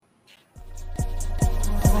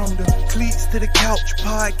to the couch,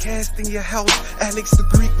 podcast in your house. Alex the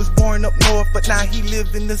Greek was born up north, but now he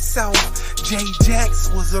live in the south. Jay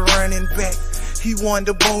Jax was a running back. He won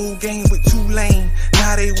the bowl game with Tulane.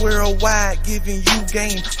 Now they worldwide giving you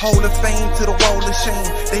game. Hall of Fame to the wall of shame.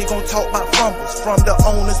 They gon' talk about fumbles from the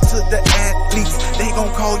owners to the athletes. They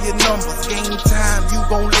gon' call your numbers. Game time, you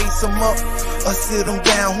gon' lace them up or sit them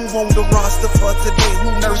down. Who on the roster for today?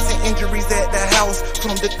 Who nursing injuries at the house?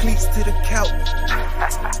 From the cleats to the couch.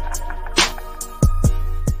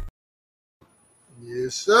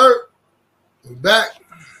 Yes, sir. We're back.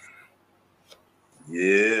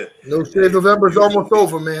 Yeah. No Shave November's almost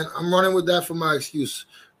over, man. I'm running with that for my excuse.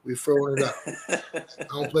 We're throwing it out. I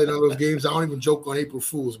don't play none of those games. I don't even joke on April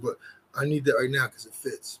Fools, but I need that right now because it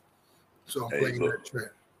fits. So I'm playing that trend.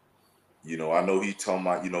 You know, I know he talking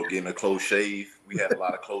about, getting a close shave. We had a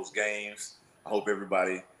lot of close games. I hope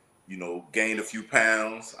everybody, gained a few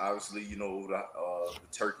pounds. Obviously, the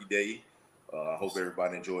Turkey Day. I hope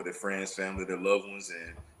everybody enjoyed their friends, family, their loved ones,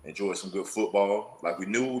 and enjoyed some good football. Like we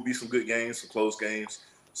knew it would be some good games, some close games.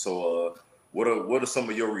 So what are some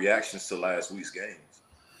of your reactions to last week's games?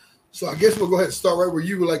 So I guess we'll go ahead and start right where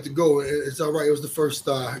you would like to go. It's all right. It was the first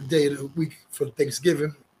day of the week for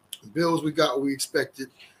Thanksgiving. Bills, we got what we expected.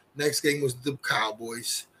 Next game was the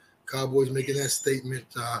Cowboys. Cowboys making that statement,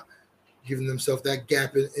 giving themselves that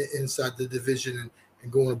gap inside the division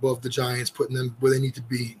and going above the Giants, putting them where they need to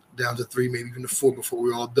be, down to 3, maybe even to 4 before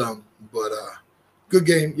we're all done. But good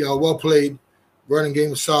game, y'all. Well played. Running game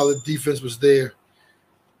was solid. Defense was there.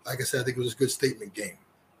 Like I said, I think it was a good statement game.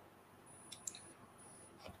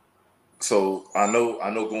 So I know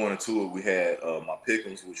going into it, we had my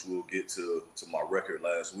pick'ems, which we'll get to my record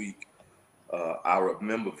last week. I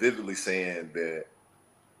remember vividly saying that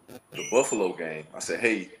the Buffalo game, I said,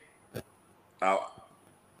 hey,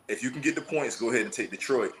 if you can get the points, go ahead and take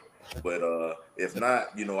Detroit. But if not,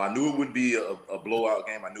 I knew it would be a blowout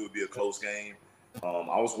game. I knew it would be a close game.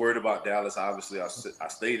 I was worried about Dallas. Obviously, I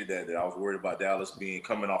stated that I was worried about Dallas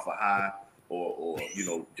coming off a high or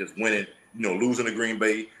just winning, losing to Green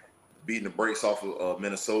Bay, beating the brakes off of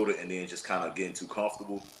Minnesota, and then just kind of getting too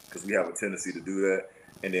comfortable because we have a tendency to do that.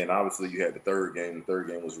 And then obviously you had the third game. The third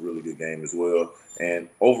game was a really good game as well. And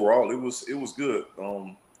overall, it was good.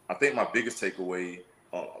 I think my biggest takeaway,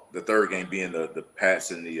 the third game being the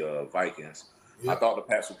Pats and the Vikings. Yeah. I thought the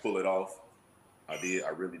Pats would pull it off. I did. I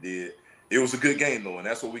really did. It was a good game, though, and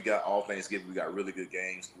that's what we got all Thanksgiving. We got really good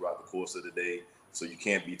games throughout the course of the day, so you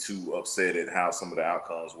can't be too upset at how some of the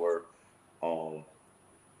outcomes were.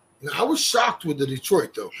 Now, I was shocked with the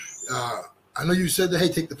Detroit, though. I know you said that, hey,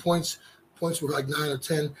 take the points. Points were like 9 or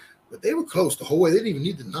 10, but they were close the whole way. They didn't even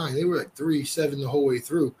need the 9. They were like 3-7 the whole way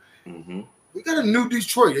through. Mm-hmm. We got a new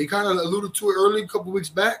Detroit. They kind of alluded to it early a couple weeks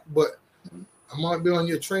back, but I might be on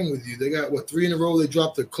your train with you. They got, 3 in a row. They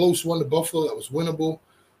dropped a close one to Buffalo that was winnable.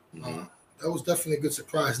 Mm-hmm. That was definitely a good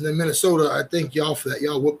surprise. And then Minnesota, I thank y'all for that.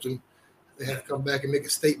 Y'all whooped them. They had to come back and make a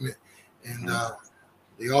statement. And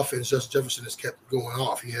the offense, Justin Jefferson, has kept going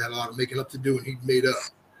off. He had a lot of making up to do, and he made up.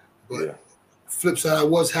 But flip side, I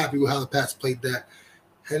was happy with how the Pats played that.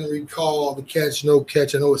 Henry called the catch, no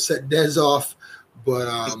catch. I know it set Dez off, but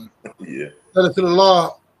letter to the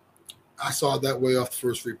law, I saw it that way off the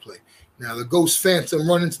first replay. Now, the Ghost Phantom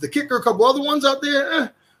running to the kicker, a couple other ones out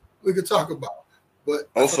there, we could talk about. But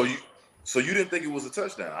so you didn't think it was a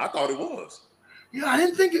touchdown? I thought it was. Yeah, I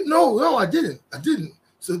didn't think it. No, I didn't.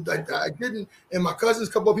 So I didn't. And my cousins,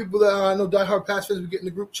 a couple of people that I know diehard Pats fans, we get in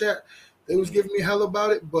the group chat. They was giving me hell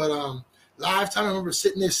about it. But live time, I remember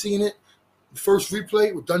sitting there seeing it. The first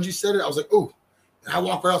replay, when Dungy said it, I was like, oh. And I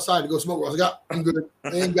walked right outside to go smoke. I was like, I'm good. I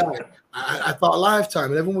ain't got it. I thought live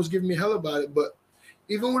time, and everyone was giving me hell about it. But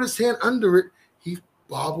even with his hand under it, he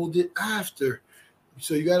bobbled it after.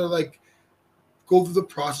 So you got to, go through the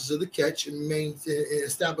process of the catch and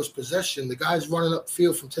establish possession. The guy's running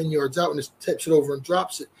upfield from 10 yards out and just tips it over and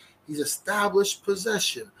drops it. He's established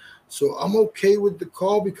possession. So I'm okay with the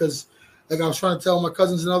call because, like I was trying to tell my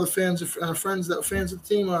cousins and other fans, friends that are fans of the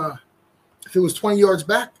team, if it was 20 yards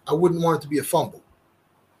back, I wouldn't want it to be a fumble.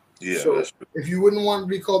 Yeah. So if you wouldn't want it to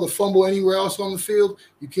be called a fumble anywhere else on the field,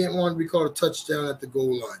 you can't want it to be called a touchdown at the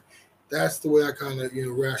goal line. That's the way I kind of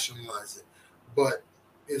rationalize it. But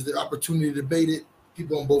is there opportunity to debate it?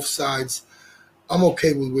 People on both sides. I'm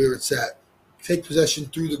okay with where it's at. Take possession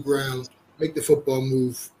through the ground, make the football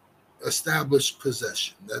move, establish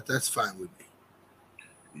possession. That's fine with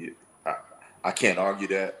me. Yeah, I can't argue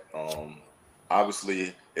that.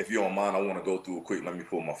 Obviously, if you don't mind, I want to go through a quick. Let me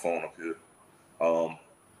pull my phone up here.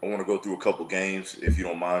 I want to go through a couple games, if you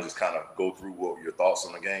don't mind. Just kind of go through what were your thoughts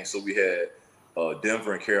on the game. So we had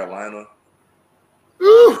Denver and Carolina.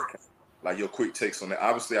 Ooh. like your quick takes on that.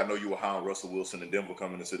 Obviously, I know you were high on Russell Wilson and Denver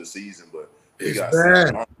coming into the season, but we got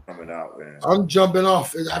Sam coming out, man. I'm jumping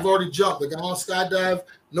off. I've already jumped. I got on skydive,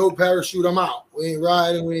 no parachute. I'm out. We ain't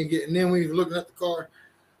riding. We ain't getting in. We ain't looking at the car.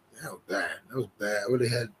 That was bad. That was bad. Where they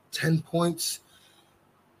had 10 points.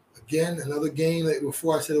 Again, another game that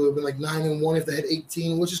before I said it would have been like 9-1 if they had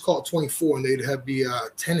 18, which is called 24, and they'd have be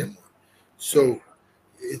 10-1. So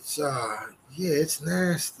it's it's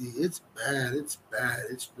nasty. It's bad. It's bad.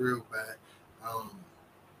 It's real bad.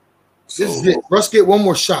 This is it. Russ get one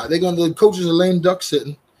more shot. The coaches are lame duck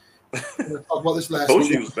sitting. We're gonna talk about this last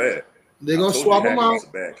week. Coach was bad. They're gonna swap him out. A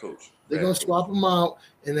bad coach. They're gonna swap him out,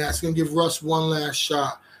 and that's gonna give Russ one last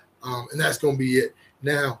shot. And that's gonna be it.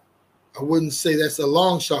 Now, I wouldn't say that's a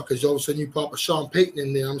long shot because all of a sudden you pop a Sean Payton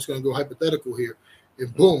in there. I'm just gonna go hypothetical here,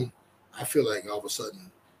 and boom, I feel like all of a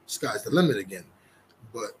sudden sky's the limit again.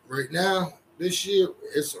 But right now, this year,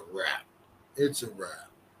 it's a wrap. It's a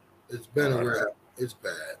wrap. It's been a wrap. It's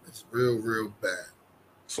bad. It's real, real bad.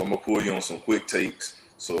 So I'm gonna pull you on some quick takes.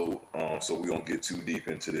 So we don't get too deep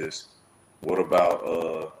into this. What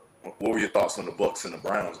about what were your thoughts on the Bucks and the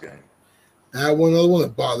Browns game? That one other one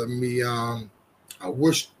that bothered me. I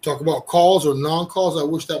wish talk about calls or non-calls. I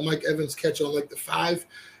wish that Mike Evans catch on like the 5,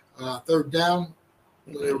 third down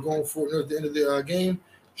when they were going for it at the end of the game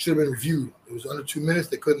should have been reviewed. It was under 2 minutes.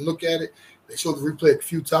 They couldn't look at it. They showed the replay a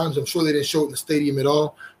few times. I'm sure they didn't show it in the stadium at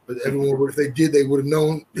all, but everyone would. If they did, they would have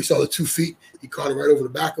known. They saw the 2 feet. He caught it right over the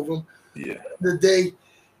back of him. Yeah. The day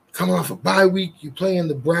coming off a bye week, you playing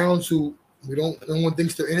the Browns, who no one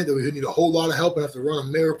thinks they're in it. That we need a whole lot of help and have to run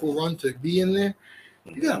a miracle run to be in there.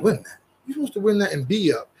 You gotta win that. You're supposed to win that and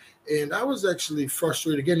be up. And I was actually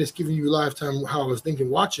frustrated. Again, it's giving you lifetime how I was thinking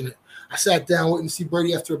watching it. I sat down waiting to see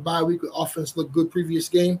Brady after a bye week. The offense looked good previous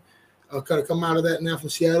game. Kind of come out of that now from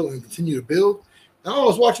Seattle and continue to build. And all I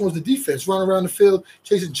was watching was the defense run around the field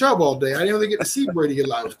chasing Chubb all day. I didn't really get to see Brady a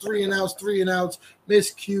lot. It was 3 and outs,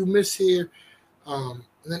 miss Q, miss here. And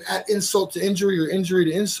then add insult to injury or injury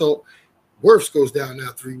to insult. Wirfs goes down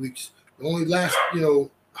now 3 weeks. The only last,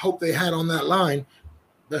 hope they had on that line,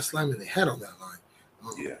 best lineman they had on that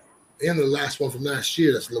line. And the last one from last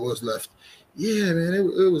year, that's what was left. Yeah, man,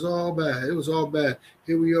 it was all bad. It was all bad.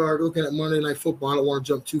 Here we are looking at Monday Night Football. I don't want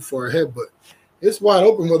to jump too far ahead, but it's wide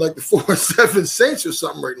open with like the 4-7 Saints or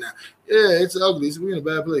something right now. Yeah, it's ugly. We're in a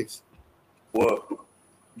bad place. Well,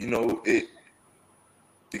 it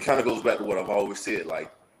kind of goes back to what I've always said,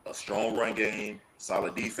 like a strong run game,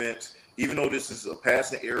 solid defense. Even though this is a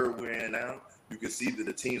passing era we're in now, you can see that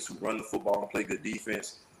the teams who run the football and play good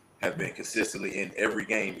defense have been consistently in every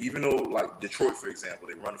game. Even though, like Detroit, for example,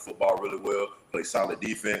 they run the football really well, play solid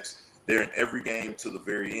defense. They're in every game to the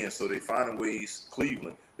very end. So they find ways.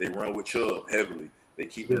 Cleveland, they run with Chubb heavily. They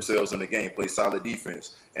keep themselves in the game, play solid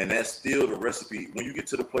defense. And that's still the recipe. When you get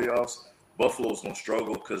to the playoffs, Buffalo's going to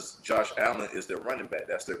struggle because Josh Allen is their running back.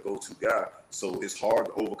 That's their go-to guy. So it's hard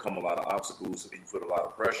to overcome a lot of obstacles and you put a lot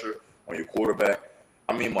of pressure on your quarterback.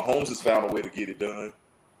 I mean, Mahomes has found a way to get it done.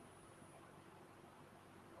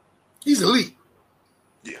 He's elite.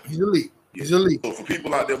 Yeah. He's elite. Yeah. He's elite. So for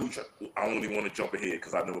people out there who I don't even want to jump ahead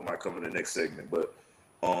because I know it might come in the next segment, but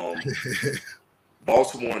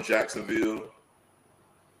Baltimore and Jacksonville,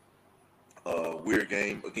 weird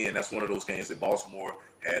game. Again, that's one of those games that Baltimore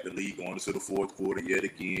had the lead going into the fourth quarter yet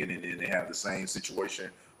again, and then they have the same situation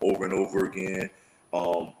over and over again.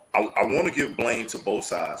 I want to give blame to both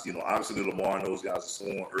sides. Obviously Lamar and those guys are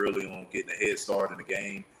scoring early on, getting a head start in the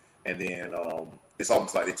game, and then it's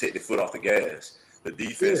almost like they take their foot off the gas. The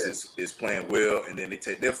defense is playing well, and then they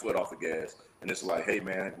take their foot off the gas. And it's like, hey,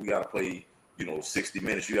 man, we got to play, 60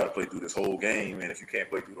 minutes. You got to play through this whole game. And if you can't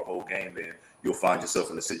play through the whole game, then you'll find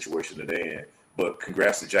yourself in the situation that they're in. But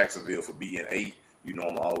congrats to Jacksonville for being 8. I'm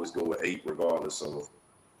going to always go with 8 regardless. So.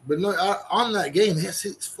 But no, on that game,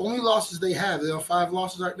 it's only losses they have. They have 5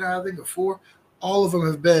 losses right now, I think, or 4. All of them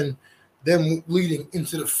have been them leading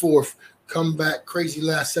into the fourth. Come back crazy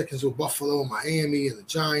last seconds with Buffalo, Miami, and the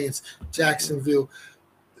Giants, Jacksonville.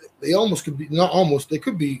 They almost could be they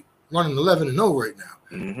could be running 11-0 right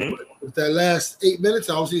now. Mm-hmm. With that last 8 minutes,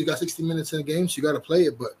 obviously you got 60 minutes in the game, so you got to play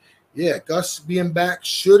it. But yeah, Gus being back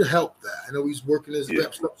should help that. I know he's working his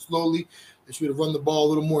reps up slowly. They should have run the ball a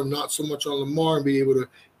little more, not so much on Lamar, and be able to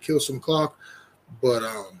kill some clock. But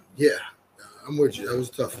I'm with you. That was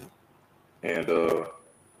tough. And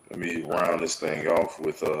let me round this thing off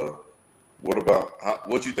with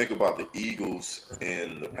what you think about the Eagles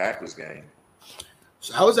and the Packers game?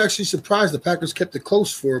 So I was actually surprised the Packers kept it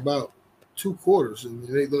close for about 2 quarters, and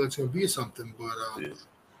they looked like it's going to be something. But the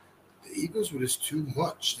Eagles were just too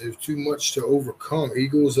much. There's too much to overcome.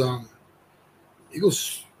 Eagles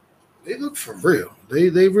They look for real. They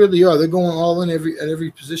really are. They're going all in at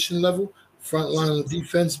every position level. Front line of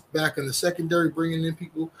defense, back in the secondary, bringing in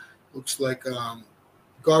people. Looks like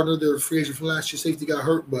Gardner, their free agent from last year, safety got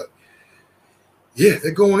hurt, but yeah,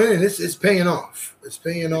 they're going in and it's paying off. It's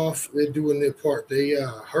paying off. They're doing their part. They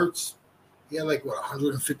Hurts, he had like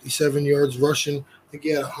 157 yards rushing. I think he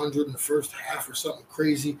had 100 in the first half or something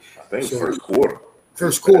crazy. I think first quarter.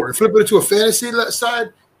 First quarter. Flip it to a fantasy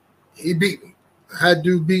side, he beat me. Had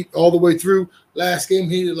to beat all the way through. Last game,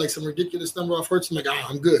 he did like some ridiculous number off Hurts. I'm like,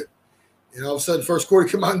 I'm good. And all of a sudden, first quarter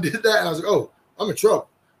came out and did that. And I was like, oh, I'm in trouble.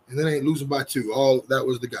 And then I ain't losing by 2. All that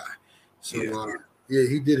was the guy. So, yeah,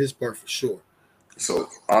 he did his part for sure. So,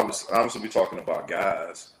 obviously, we're talking about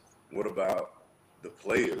guys. What about the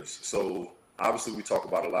players? So, obviously, we talk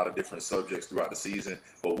about a lot of different subjects throughout the season.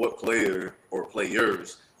 But what player or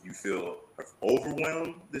players you feel have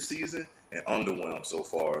overwhelmed this season and underwhelmed so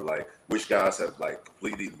far? Like, which guys have like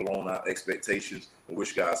completely blown out expectations, and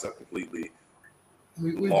which guys have completely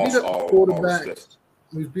lost all respect?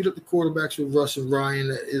 We've beat up the quarterbacks with Russ and Ryan.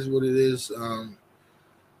 That is what it is.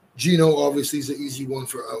 Gino obviously is an easy one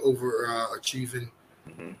for overachieving.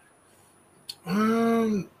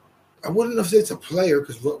 I wouldn't know if it's a player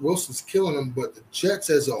because Wilson's killing them, but the Jets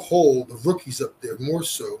as a whole, the rookies up there more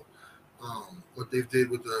so. What they've did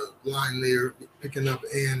with the line there, picking up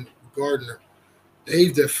and Gardner,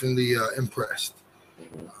 they've definitely impressed.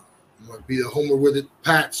 Might be a homer with it.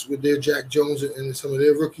 Pats with their Jack Jones and some of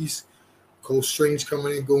their rookies. Cole Strange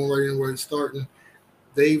coming in, going right in where it's starting.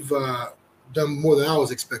 They've done more than I was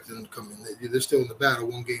expecting them to come in. They're still in the battle,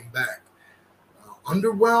 one game back.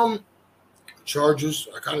 Underwhelmed, Chargers.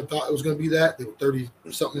 I kind of thought it was going to be that. They were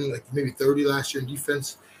 30-something, like maybe 30 last year in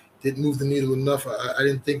defense. Didn't move the needle enough. I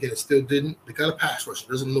didn't think, and it still didn't. They got a pass rush. It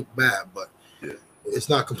doesn't look bad, but it's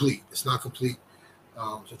not complete. It's not complete.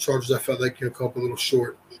 So Chargers, I felt like a couple a little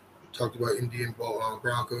short. Talked about Indian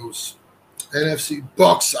Broncos. NFC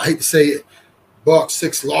Bucks, I hate to say it. Bucks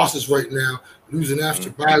 6 losses right now, losing after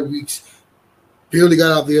bye weeks. Barely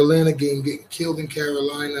got out of the Atlanta game, getting killed in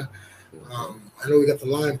Carolina. I know we got the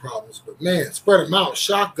line problems, but man, spread them out,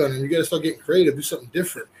 shotgun, and you got to start getting creative, do something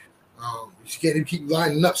different. You can't keep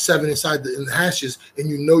lining up 7 inside in the hashes, and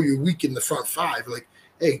you know you're weak in the front 5. Like,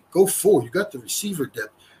 hey, go 4. You got the receiver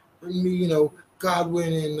depth. Bring me,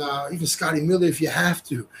 Godwin and even Scotty Miller if you have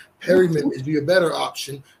to. Perryman would be a better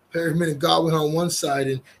option. Perryman and Godwin on one side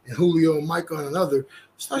and Julio and Mike on another.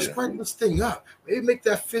 Start spreading this thing up. Maybe make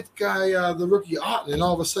that 5th guy the rookie Otten, and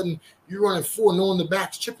all of a sudden you're running 4, knowing the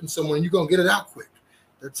back's chipping someone, and you're going to get it out quick.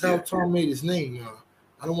 That's how Tom made his name.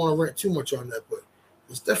 I don't want to rant too much on that, but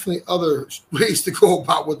there's definitely other ways to go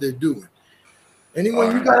about what they're doing.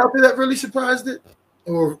 Anyone you got out there that really surprised it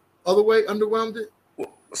or other way underwhelmed it?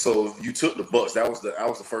 So you took the Bucks. That was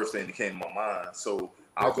the first thing that came to my mind. So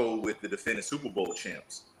I'll go with the defending Super Bowl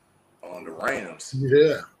champs on the Rams.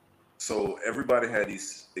 Yeah. So everybody had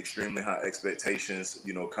these extremely high expectations,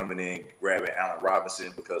 coming in, grabbing Allen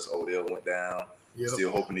Robinson because Odell went down.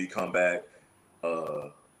 Still hoping he'd come back.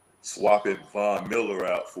 Swapping Von Miller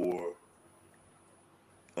out for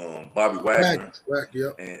Bobby Wagner,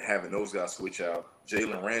 and having those guys switch out.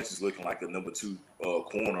 Jalen Ramsey's looking like the number 2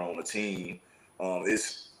 corner on the team.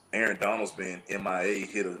 It's Aaron Donald's been MIA,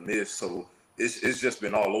 hit or miss, so it's just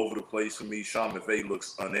been all over the place for me. Sean McVay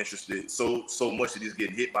looks uninterested, so much that he's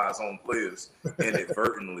getting hit by his own players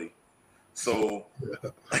inadvertently. So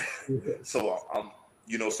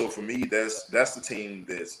so for me, that's the team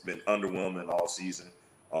that's been underwhelming all season.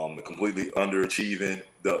 Completely underachieving.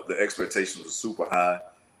 The expectations were super high.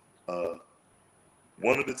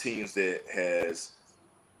 One of the teams that has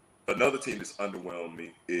another team that's underwhelmed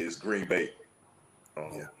me is Green Bay.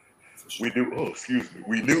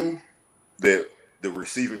 We knew that the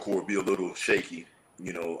receiving core would be a little shaky,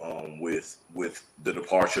 with the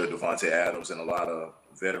departure of Devontae Adams and a lot of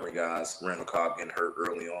veteran guys, Randall Cobb getting hurt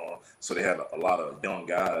early on. So they had a lot of young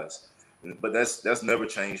guys. But that's never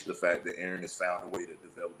changed the fact that Aaron has found a way to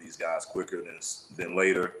develop these guys quicker than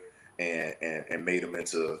later and made them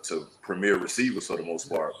into premier receivers for the most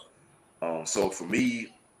part. So for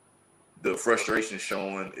me, the frustration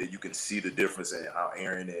showing, you can see the difference in how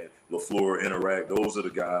Aaron and LaFleur interact. Those are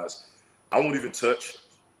the guys. I won't even touch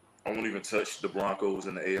the Broncos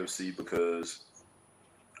in the AFC because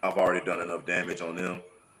I've already done enough damage on them.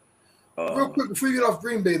 Real quick, before you get off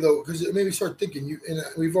Green Bay, though, because it made me start thinking,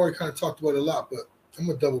 we've already kind of talked about it a lot, but I'm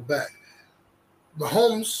going to double back.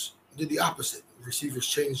 Mahomes did the opposite. Receivers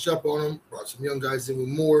changed up on him, brought some young guys in with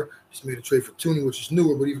more. Just made a trade for Tooney, which is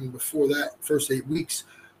newer, but even before that, first 8 weeks,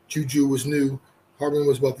 Juju was new. Hardman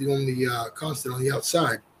was about the only constant on the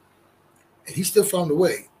outside. And he still found a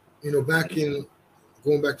way. Back in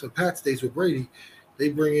going back to the Pats days with Brady, they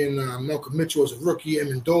bring in Malcolm Mitchell as a rookie,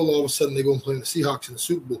 Amendola. All of a sudden, they go and play in the Seahawks in the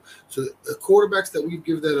Super Bowl. So the quarterbacks that we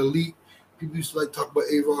give that elite, people used to like talk about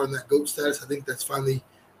A-Rod and that GOAT status. I think that's finally,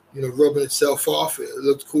 rubbing itself off. It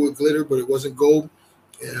looked cool with glitter, but it wasn't gold.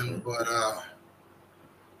 But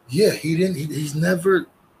yeah, he's never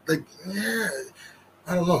I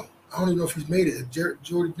don't know. I don't even know if he's made it.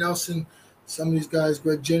 Jordy Nelson, some of these guys,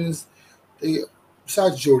 Greg Jennings,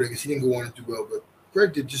 besides Jordy, I guess he didn't go on to do well, but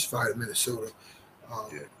Greg did just fine in Minnesota.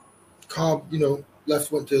 Cobb,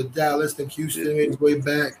 went to Dallas, then Houston, made his way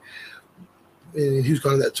back, and he was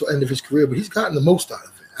kind of at the end of his career, but he's gotten the most out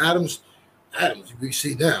of it. Adams, we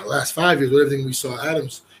see now, last 5 years, with everything we saw,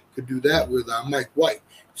 Adams could do that with Mike White.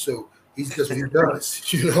 So he's just what he does,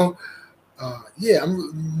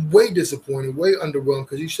 I'm way disappointed, way underwhelmed,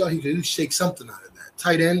 because he thought he could at least shake something out of that.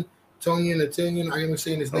 Tight end, Tonyan, I am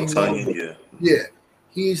saying his name wrong. Yeah.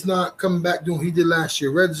 He's not coming back doing what he did last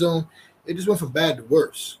year. Red zone, it just went from bad to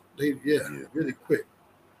worse. Really quick.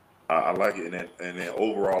 I like it, and then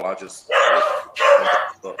overall,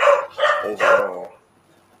 overall,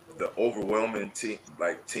 the overwhelming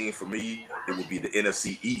team for me, it would be the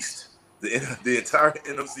NFC East. The entire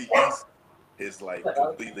NFC East is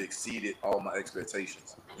completely exceeded all my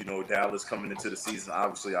expectations. Dallas coming into the season,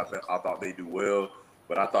 obviously I thought they do well,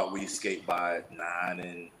 but I thought we escaped by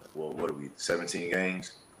 17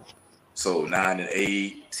 games. So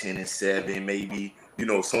 9-8, 10-7, maybe,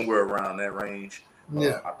 somewhere around that range.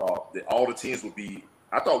 Yeah. I thought that all the teams would be.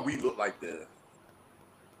 I thought we looked like the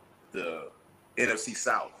NFC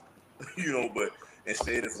South, but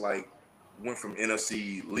instead it's went from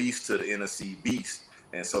NFC least to the NFC beast.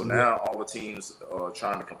 And so now all the teams are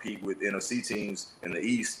trying to compete with NFC teams in the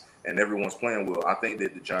East, and everyone's playing well. I think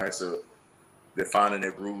that the Giants they're finding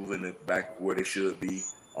their groove in the back where they should be.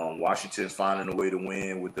 Washington's finding a way to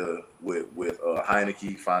win with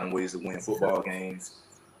Heineke, finding ways to win football games,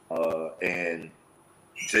 and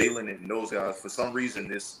Jalen and those guys. For some reason,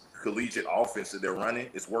 this collegiate offense that they're running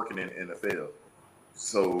is working in the NFL.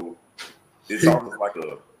 So it's almost like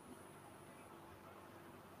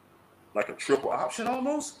a triple option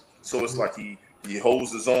almost. So it's like he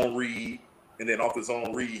holds his own read, and then off his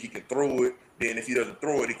own read, he can throw it. Then if he doesn't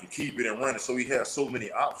throw it, he can keep it and run it. So he has so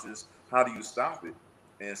many options. How do you stop it?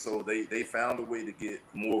 And so they found a way to get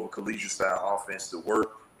more of a collegiate style offense to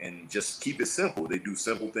work and just keep it simple. They do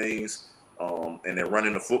simple things, and they're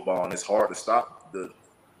running the football, and it's hard to stop the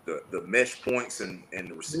mesh points and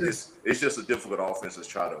the receivers. It's just a difficult offense to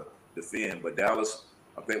try to defend. But Dallas,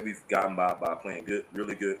 I think we've gotten by playing good,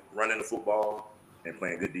 really good, running the football and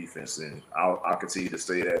playing good defense, and I'll continue to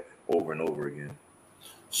say that over and over again.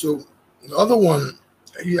 So the other one,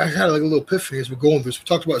 I had a little epiphany as we're going through this. We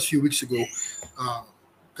talked about it a few weeks ago.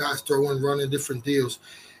 Guys throwing, running different deals,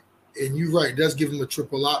 and you're right. It does give him a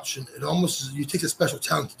triple option. It almost you take a special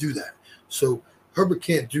talent to do that. So Herbert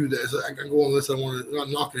can't do that. So I can go on this. I want to not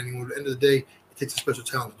knock it anymore. At the end of the day, it takes a special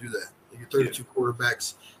talent to do that. You're 32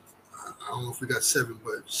 quarterbacks. I don't know if we got 7,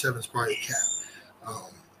 but 7's probably a cap.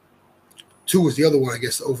 2 was the other one, I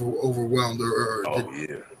guess, overwhelmed or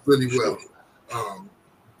did really well.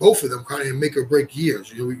 Both of them kind of make or break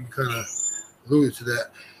years. We kind of alluded to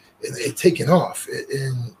that. And they're taking off.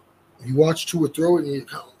 And you watch Tua throw it, and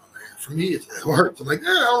for me, it hurts. I'm like, I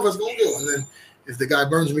don't know if it's going to go. And then if the guy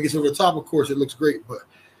burns him and gets over the top, of course, it looks great. But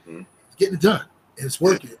it's getting it done, and it's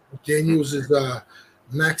working. Daniels is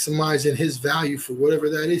maximizing his value for whatever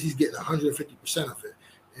that is. He's getting 150% of it,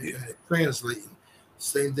 and it's translating.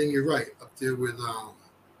 Same thing, you're right, up there with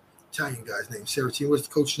Italian guy's name, Saratini. What's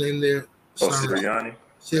the coach name there? Sirianni.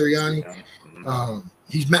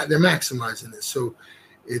 They're maximizing it. So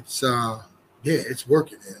it's it's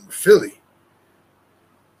working. And Philly,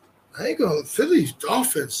 Philly's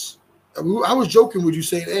offense. I was joking with you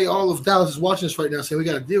saying, hey, all of Dallas is watching this right now saying we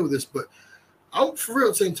got to deal with this, but I'm for real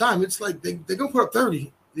at the same time. It's like they're going to put up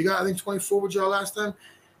 30. You got, I think, 24 with y'all last time.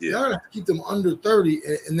 You got to keep them under 30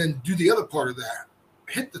 and then do the other part of that.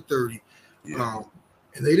 Hit the 30.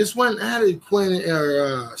 And they just went and added Quinn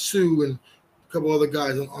or Sue and a couple other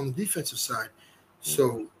guys on the defensive side.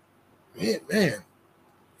 So, man,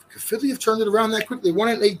 could Philly have turned it around that quickly? They won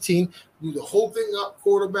at 18, do the whole thing up,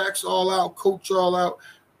 quarterbacks all out, coach all out.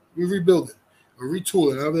 We're rebuilding or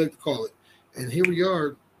retooling, however they like to call it. And here we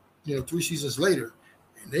are, 3 seasons later,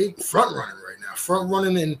 and they front running right now. Front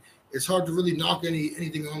running, and it's hard to really knock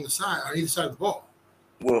anything on the side, on either side of the ball.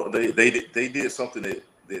 Well, they did something that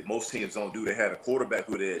most teams don't do. They had a quarterback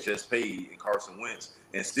who they had just paid in Carson Wentz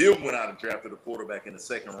and still went out and drafted a quarterback in the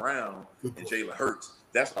second round in Jalen Hurts.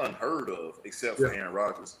 That's unheard of except for Aaron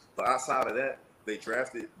Rodgers. But outside of that, they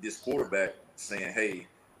drafted this quarterback saying, hey,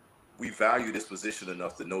 we value this position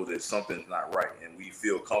enough to know that something's not right, and we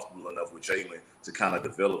feel comfortable enough with Jalen to kind of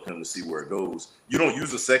develop him to see where it goes. You don't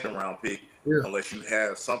use a second-round pick unless you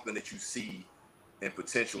have something that you see and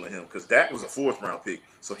potential in him, because that was a 4th-round pick,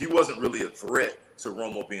 so he wasn't really a threat to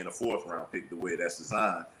Romo being a 4th-round pick the way that's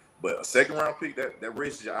designed. But a 2nd-round pick, that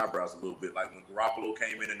raises your eyebrows a little bit. Like when Garoppolo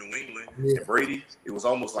came in New England and Brady, it was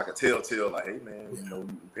almost like a telltale, like, hey man, you know,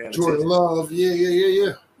 you paying Jordan attention. Love,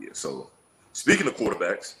 yeah. So speaking of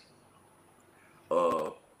quarterbacks,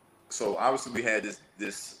 so obviously we had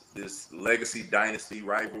this legacy dynasty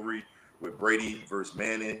rivalry with Brady versus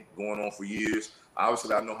Manning going on for years.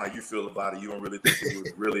 Obviously, I know how you feel about it. You don't really think it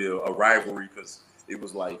was really a rivalry, because it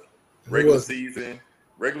was like regular season.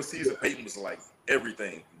 Regular season, Peyton was like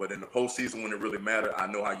everything, but in the postseason, when it really mattered, I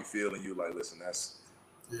know how you feel, and you're like, listen,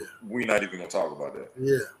 we're not even gonna talk about that.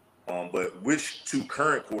 Yeah. But which 2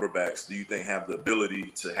 current quarterbacks do you think have the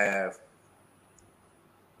ability to have,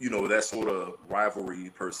 you know, that sort of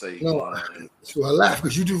rivalry per se? No, so I laugh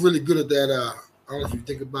because you do really good at that. I don't know if you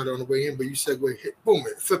think about it on the way in, but you segue, hit, boom,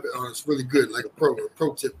 and flip it on. It's really good, like a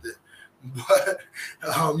pro tip there. But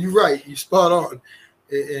you're right, you spot on.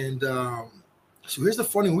 And so here's the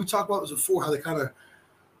funny one. We talked about this before, how they kind of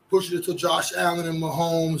push it to Josh Allen and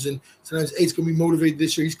Mahomes, and sometimes A's going to be motivated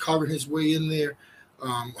this year. He's carving his way in there.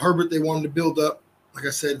 Herbert, they wanted to build up. Like I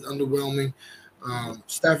said, underwhelming.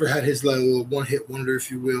 Stafford had his little one-hit wonder,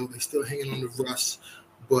 if you will. They're still hanging on to Russ.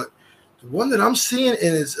 But the one that I'm seeing, and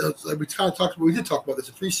is like we kind of talked about, we did talk about this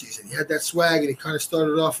in preseason. He had that swag, and he kind of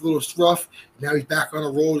started off a little rough. Now he's back on a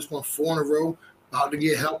roll. Just won 4 in a row. About to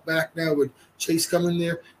get help back now with Chase coming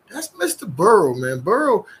there. That's Mr. Burrow, man.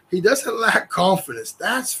 Burrow, he doesn't lack confidence.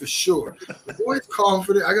 That's for sure. The boy's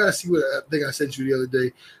confident. I got to see what thing I sent you the other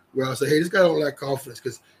day where I was like, hey, this guy don't lack confidence,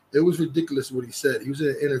 because it was ridiculous what he said. He was in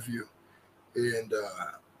an interview, and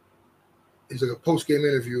it's like a post-game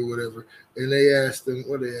interview or whatever, and they asked him,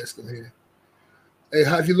 what did they ask him here? Hey,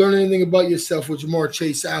 have you learned anything about yourself with Jamar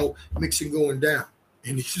Chase out, Mixon going down?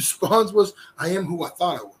 And his response was, I am who I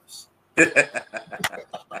thought I was.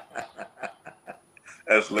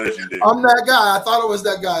 That's legendary. I'm that guy. I thought I was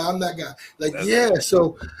that guy. I'm that guy. Like, that's right.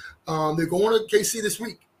 So they're going to KC this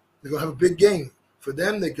week. They're going to have a big game. For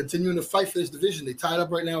them, they're continuing to fight for this division. They tied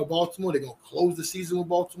up right now with Baltimore. They're going to close the season with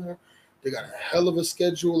Baltimore. They got a hell of a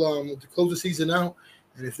schedule to close the season out.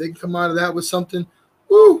 And if they can come out of that with something,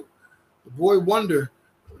 woo, the boy wonder,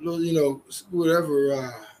 you know,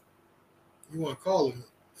 whatever you want to call him,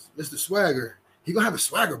 Mr. Swagger, he's going to have a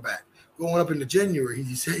swagger back going up into January.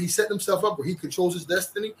 He's setting himself up where he controls his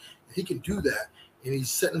destiny, and he can do that. And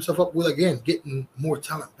he's setting himself up with, again, getting more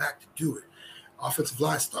talent back to do it. Offensive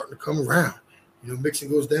line starting to come around. You know, Mixon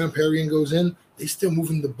goes down, Perrion goes in. They still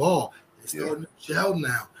moving the ball. They're starting to gel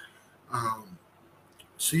now.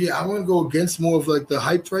 So, yeah, I want to go against more of like the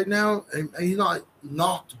hype right now. And he's not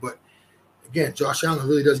knocked, but, again, Josh Allen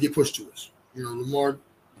really does get pushed to us. You know, Lamar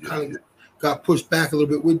kind of got pushed back a little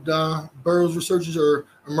bit with Burrow's resurgence or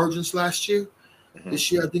emergence last year. Mm-hmm.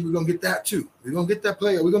 This year, I think we're going to get that too. We're going to get that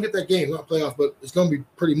player. We're going to get that game, not playoff, but it's going to be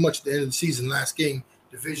pretty much the end of the season, last game,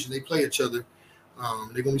 division. They play each other.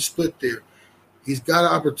 They're going to be split there. He's got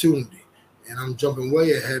an opportunity, and I'm jumping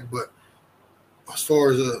way ahead, but as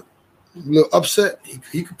far as a little upset,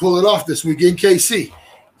 he could pull it off this week in KC.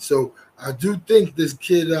 So I do think this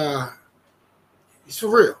kid, he's for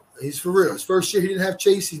real. He's for real. His first year, he didn't have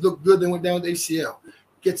Chase. He looked good, then went down with ACL.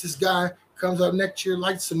 Gets his guy, comes out next year,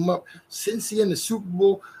 lights him up. Since he in the Super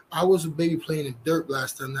Bowl, I was a baby playing in dirt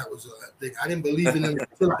last time. That was a thing. I didn't believe in him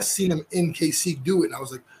until I seen him in KC do it, and I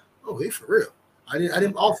was like, oh, they for real. I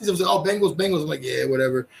didn't. All season I was like, oh, Bengals. I'm like, yeah,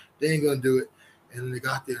 whatever. They ain't gonna do it. And then they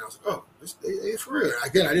got there, and I was like, oh, they for real.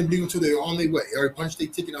 Again, I didn't believe until they were on their way. They already punched their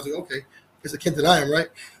ticket. I was like, okay, I guess I can't deny him, right?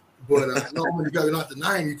 But when you guys are not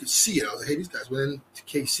denying, you could see it. I was like, hey, these guys went into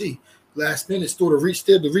KC. Last minute,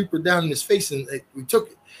 stared the Reaper down in his face, and we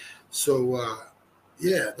took it. So,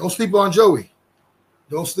 yeah, don't sleep on Joey.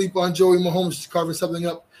 Don't sleep on Joey Mahomes just carving something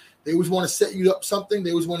up. They always want to set you up something.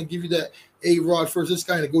 They always want to give you that A-Rod first, this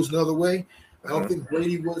guy, and it goes another way. I don't think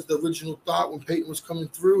Brady was the original thought when Peyton was coming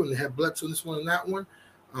through, and they had Bledsoe on this one and that one.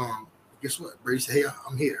 Guess what? Brady said, hey,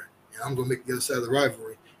 I'm here, and I'm going to make the other side of the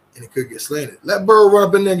rivalry, and it could get slanted. Let Burrow run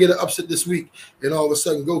up in there and get an upset this week, and all of a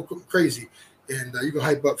sudden go crazy. And you can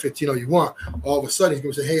hype up 15 all you want. All of a sudden, he's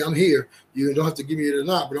going to say, hey, I'm here. You don't have to give me it or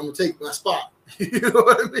not, but I'm going to take my spot. You know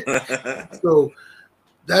what I mean? So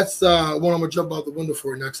that's one I'm going to jump out the window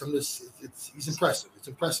for next. He's impressive. It's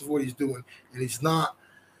impressive what he's doing. And he's not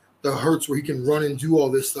the Hurts where he can run and do all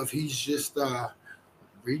this stuff. He's just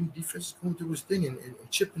reading defense, going through his thing and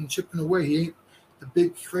chipping away. He ain't the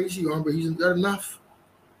big crazy arm, but he's got enough.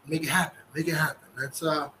 Make it happen. That's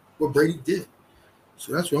what Brady did.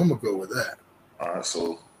 So that's where I'm gonna go with that. All right,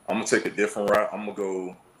 so I'm gonna take a different route. I'm gonna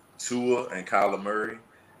go Tua and Kyler Murray.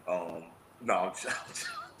 No, I'm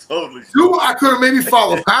totally. Tua, I could have maybe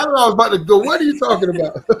followed. Kyler, I was about to go. What are you talking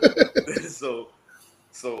about?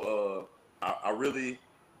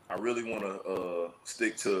 I really want to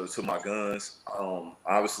stick to my guns.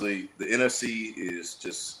 Obviously, the NFC is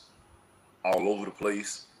just all over the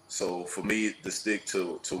place. So for me to stick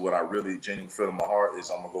to what I really genuinely feel in my heart is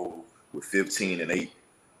I'm gonna go with 15 and 8.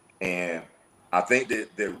 And I think that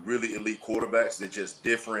they're really elite quarterbacks. They're just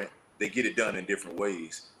different. They get it done in different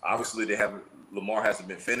ways. Obviously, Lamar hasn't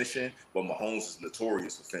been finishing, but Mahomes is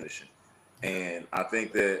notorious for finishing. And I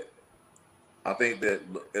think that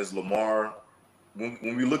as Lamar, when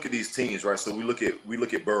we look at these teams, right? So we look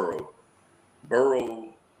at Burrow.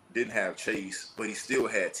 Burrow didn't have Chase, but he still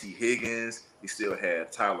had T. Higgins. He still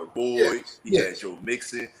had Tyler Boyd. He had Joe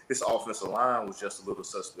Mixon. His offensive line was just a little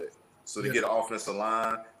suspect. So to get an offensive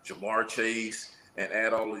line, Jamar Chase, and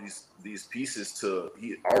add all of these pieces to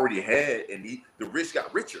he already had, and the rich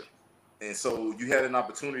got richer. And so you had an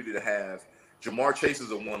opportunity to have Jamar Chase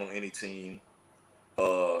is a one on any team.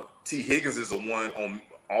 T. Higgins is a one on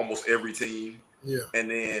almost every team. Yeah.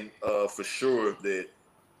 And then for sure that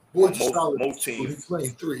most teams he's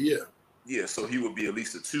playing 3, yeah, so he would be at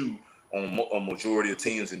least a 2 on a majority of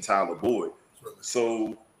teams in Tyler Boyd. Right.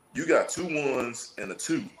 So you got 2 1s and a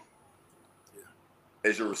 2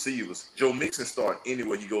 as your receivers. Joe Mixon start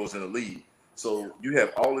anywhere he goes in the league. So you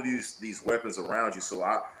have all of these weapons around you. So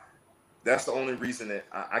that's the only reason that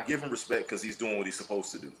I give him respect, because he's doing what he's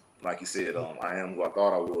supposed to do. Like you said, I am who I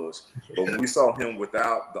thought I was. But when we saw him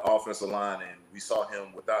without the offensive line and we saw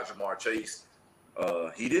him without Jamar Chase,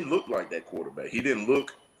 he didn't look like that quarterback. He didn't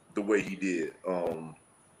look the way he did.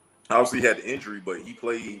 Obviously, he had the injury, but he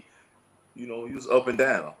played, he was up and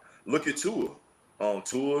down. Look at Tua.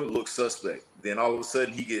 Tua looks suspect. Then all of a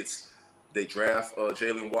sudden, they draft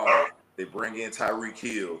Jalen Waddle. They bring in Tyreek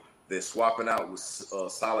Hill. They're swapping out with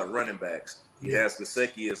solid running backs. He has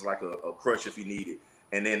Gesicki as like a crutch if he needed.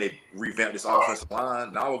 And then they revamped this offensive line.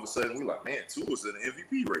 And all of a sudden, we're like, man, Tua's in the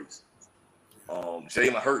MVP race.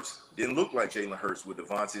 Jalen Hurts didn't look like Jalen Hurts with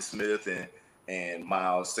Devontae Smith and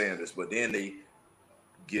Miles Sanders. But then they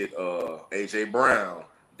get A.J. Brown,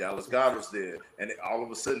 Dallas Goedert's there. And all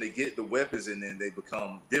of a sudden, they get the weapons, and then they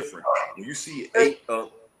become different. When you see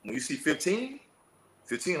 15,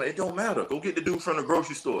 it don't matter. Go get the dude from the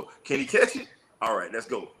grocery store. Can he catch it? All right, let's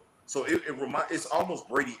go. So it's almost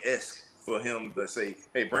Brady-esque for him to say,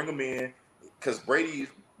 hey, bring him in. Because Brady,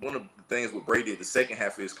 one of the things with Brady, the second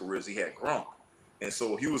half of his career is he had Gronk. And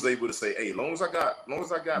so he was able to say, hey, as long as I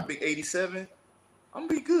got big 87, I'm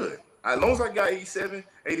gonna be good. As long as I got 87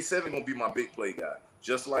 gonna be my big play guy.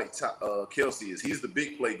 Just like Kelsey is. He's the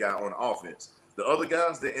big play guy on offense. The other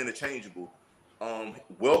guys, they're interchangeable.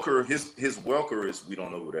 Welker, his Welker is, we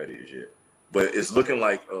don't know who that is yet, but it's looking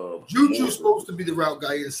like Juju's supposed to be the route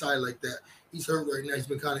guy inside like that. He's hurt right now. He's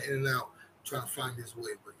been kind of in and out trying to find his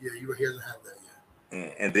way, but yeah, he doesn't have that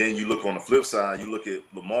yet. And then you look on the flip side, you look at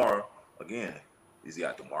Lamar again. He's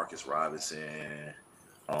got DeMarcus Robinson.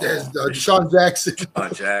 There's Deshaun Jackson.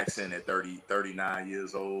 Jackson at 39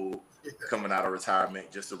 years old, coming out of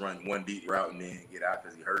retirement just to run one deep route and then get out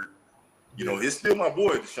because he hurt. It's still my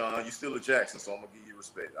boy, Deshaun. You still a Jackson, so I'm gonna give you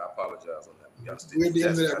respect. I apologize on that. We're at the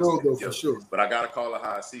end of that road, though, for sure. But I gotta call it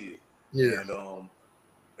how I see it. Yeah.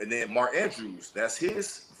 And then Mark Andrews, that's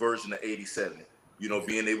his version of 87.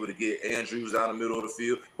 Being able to get Andrews down the middle of the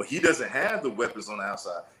field, but he doesn't have the weapons on the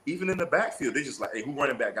outside. Even in the backfield, they just like, hey, who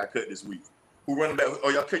running back got cut this week? Who running back? Oh,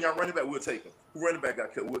 y'all running back? We'll take him. Who running back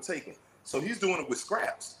got cut? We'll take him. So he's doing it with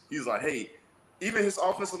scraps. He's like, hey, even his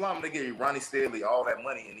offensive lineman, they gave Ronnie Stanley all that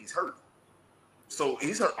money, and he's hurt. So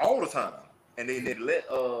he's hurt all the time. And then they let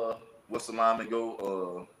what's the lineman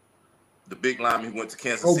go? The big lineman who went to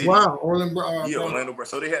Kansas City. Wow, Orlando Brown.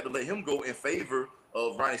 So they had to let him go in favor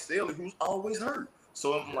of Ronnie Stanley, who's always hurt.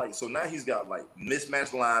 So I'm like, so now he's got like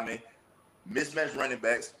mismatched linemen, mismatched running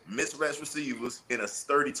backs, mismatched receivers, and a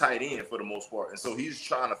sturdy tight end for the most part. And so he's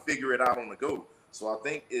trying to figure it out on the go. So I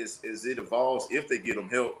think as it evolves, if they get him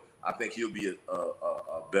help, I think he'll be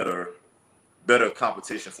a better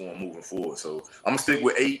competition for him moving forward. So I'm gonna stick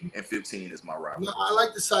with 8 and 15 as my route. No, I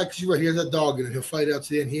like the side because you're right. He has that dog in it. He'll fight out to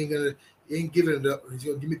the end. He ain't giving it up. He's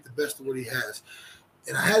gonna give me the best of what he has.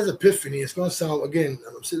 And I had an epiphany. It's gonna sound, again,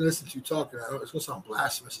 I'm sitting listening to you talking. It's gonna sound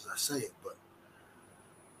blasphemous as I say it, but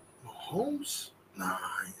Mahomes, nah,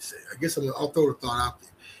 I ain't say it. I guess I'll throw the thought out there.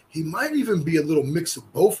 He might even be a little mix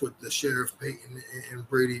of both with the Sheriff Peyton and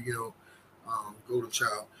Brady, Golden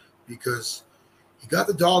Child, because he got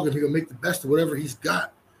the dog and he's gonna make the best of whatever he's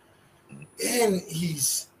got. And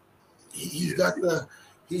he's He's got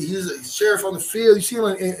he's a sheriff on the field. You see him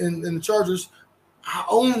in the Chargers. I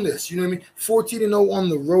own this. You know what I mean? 14-0 on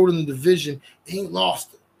the road in the division. He ain't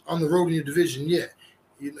lost on the road in your division yet.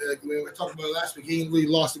 You know, like we talked about it last week, he ain't really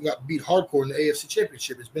lost and got beat hardcore in the AFC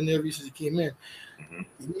Championship. It's been there ever since he came in. Mm-hmm.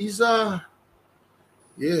 He's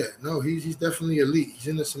he's definitely elite. He's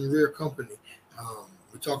into some rare company.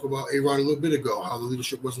 We talked about A-Rod a little bit ago, how the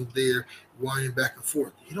leadership wasn't there, whining back and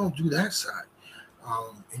forth. He don't do that side.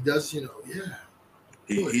 He does, He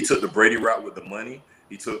took the Brady route with the money.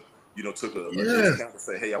 He took a discount to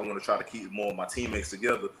say, hey, I want to try to keep more of my teammates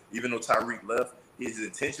together. Even though Tyreek left, his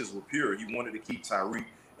intentions were pure. He wanted to keep Tyreek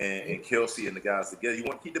and Kelsey and the guys together. He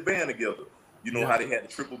wanted to keep the band together. You know how they had the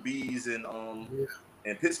triple Bs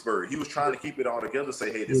in Pittsburgh. He was trying to keep it all together,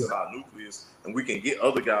 say, hey, this is our nucleus, and we can get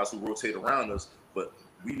other guys who rotate around us, but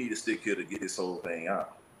we need to stick here to get this whole thing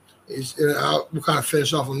out. We'll kind of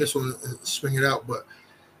finish off on this one and swing it out, but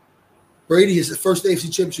Brady is the first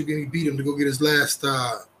AFC Championship game. He beat him to go get his last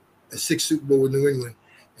sixth Super Bowl with New England.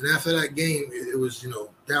 And after that game, it was,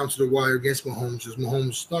 down to the wire against Mahomes. It was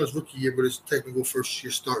Mahomes, not his rookie year, but his technical first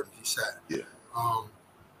year starting. He sat. Yeah.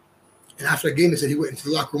 And after that game, they said he went into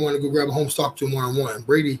the locker room wanted to go grab Mahomes, talk to him one-on-one. And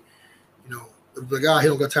Brady, the guy, he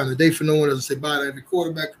don't got time today for no one. Doesn't say bye to every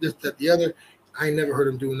quarterback, this, that, the other. I ain't never heard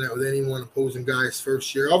him doing that with anyone opposing guys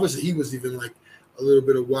first year. Obviously, he was even like a little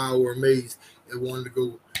bit of wow or amazed and wanted to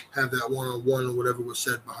go have that one-on-one or whatever was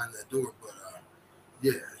said behind that door. But,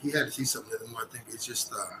 he had to see something in him. I think it's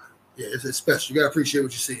just, it's special. You got to appreciate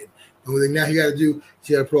what you're seeing. The only thing now he got to do is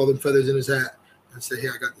he got to put all them feathers in his hat and say, hey,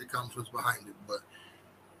 I got the confidence behind it. But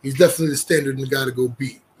he's definitely the standard and the guy to go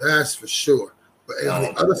beat. That's for sure. But on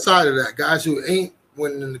the other side of that, guys who ain't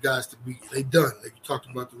winning the guys to beat, they done. Like you talked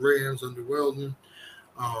about the Rams under Weldon.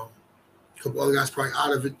 A couple other guys probably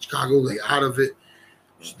out of it. Chicago, they out of it.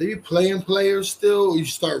 Should they be playing players still? Or you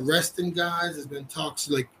start resting guys? There's been talks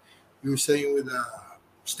like you were saying with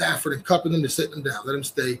Stafford and cupping them to sit them down. Let them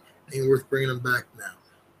stay. Ain't worth bringing them back now.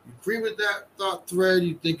 You agree with that thought thread?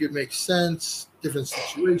 You think it makes sense? Different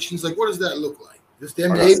situations? Like, what does that look like? Is the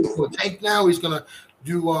NBA going to tank now? He's going to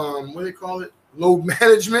do, what do they call it? Load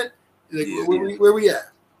management? Like, where we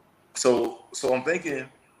at? So I'm thinking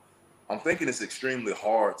it's extremely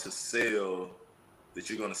hard to sell that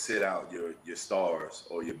you're going to sit out your stars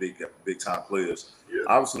or your big time players. Yeah.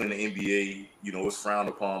 Obviously in the NBA, it's frowned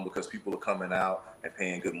upon because people are coming out and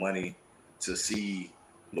paying good money to see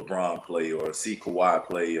LeBron play or see Kawhi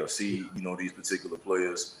play or see, these particular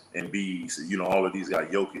players and all of these guys,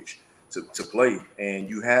 Jokic, to play. And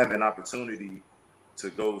you have an opportunity to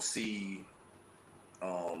go see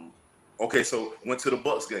so went to the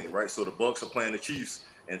Bucks game, right? So the Bucks are playing the Chiefs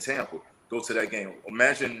in Tampa. Go to that game.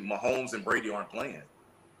 Imagine Mahomes and Brady aren't playing.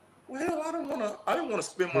 Well, hell, I don't want to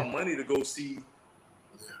spend my money to go see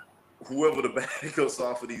whoever the backups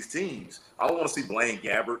are for these teams. I don't want to see Blaine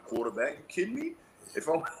Gabbert quarterback. You kidding me?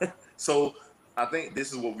 So I think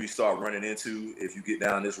this is what we start running into if you get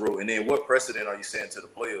down this road. And then what precedent are you saying to the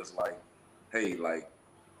players? Like, hey,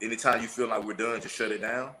 anytime you feel like we're done, just shut it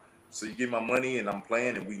down. So you give my money and I'm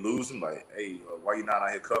playing and we lose them. Like, hey, why you not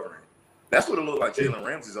out here covering? That's what it looked like Jalen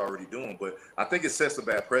Ramsey's already doing. But I think it sets a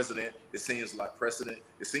bad precedent. It seems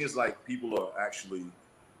like people are actually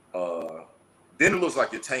then it looks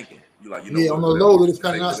like you're tanking. You're like, on the low, that it's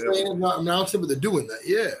kind of not saying not announcing, but they're doing that.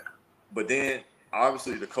 Yeah. But then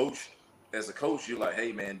obviously as a coach, you're like,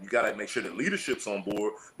 hey man, you gotta make sure the leadership's on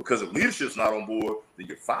board, because if leadership's not on board, then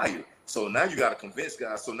you're fired. So now you gotta convince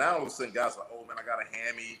guys. So now all of a sudden guys are like, oh man, I got a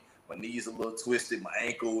hammy, my knee's a little twisted, my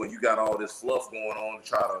ankle, and you got all this fluff going on to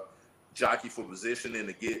try to jockey for position and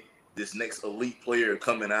to get this next elite player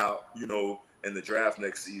coming out, in the draft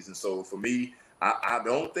next season. So for me, I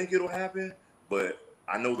don't think it'll happen, but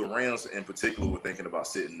I know the Rams in particular were thinking about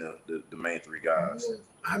sitting the main three guys.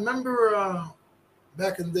 I remember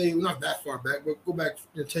back in the day, not that far back, but go back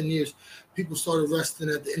 10 years, people started resting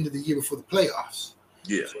at the end of the year before the playoffs.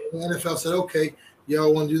 Yeah. So the NFL said, okay,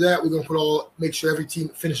 y'all want to do that? We're going to make sure every team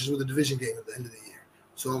finishes with a division game at the end of the year.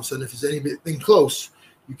 So all of a sudden, if there's anything close,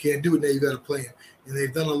 you can't do it now. You got to play them. And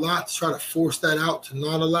they've done a lot to try to force that out, to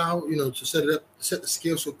not allow, to set it up, set the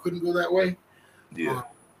scale so it couldn't go that way. Yeah.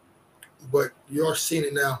 But you are seeing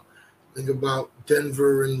it now. Think about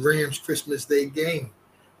Denver and Rams Christmas Day game.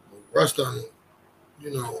 Russ done,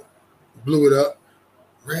 blew it up.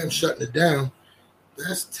 Rams shutting it down.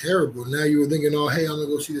 That's terrible. Now you were thinking, oh, hey, I'm going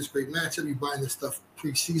to go see this great matchup. You buying this stuff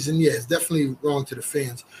preseason. Yeah, it's definitely wrong to the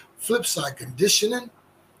fans. Flip side, conditioning.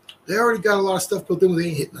 They already got a lot of stuff built in, but they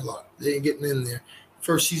ain't hitting a lot. They ain't getting in there.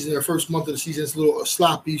 First month of the season, it's a little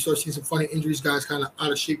sloppy. You start seeing some funny injuries, guys kind of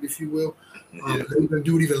out of shape, if you will. They're going to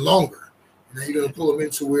do it even longer. And now you're gonna pull him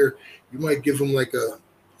into where you might give him like a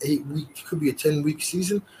 8-week, could be a 10-week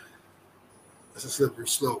season. That's a slippery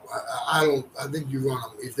slope. I think you run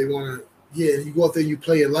them if they want to. Yeah, you go out there and you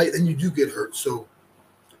play it light, then you do get hurt. So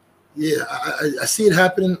yeah, I see it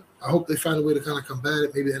happening. I hope they find a way to kind of combat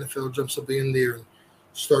it. Maybe the NFL jumps something in there and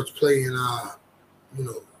starts playing,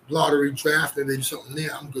 lottery draft, and they do something there.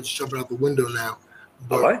 I'm just jumping out the window now.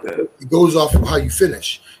 But I like that. It goes off of how you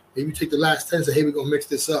finish. Maybe you take the last 10 and say, hey, we're going to mix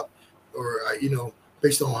this up. Or,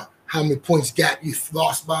 based on how many points gap you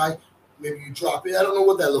lost by, maybe you drop it. I don't know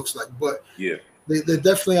what that looks like. But yeah, they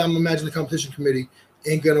definitely, I'm imagining the competition committee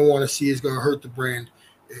ain't going to want to see it's going to hurt the brand,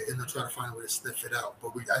 and they'll try to find a way to sniff it out.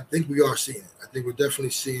 But I think we are seeing it. I think we're definitely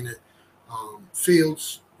seeing it.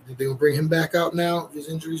 Fields, you think they're going to bring him back out now if his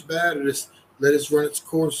injury's bad, or just let it run its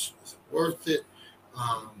course? Is it worth it?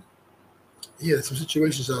 There's some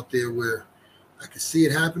situations out there where I can see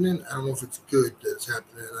it happening. I don't know if it's good that it's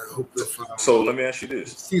happening. I hope that. So let me ask you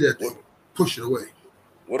this: see that they push it away.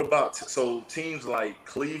 What about teams like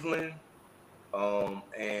Cleveland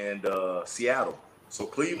and Seattle? So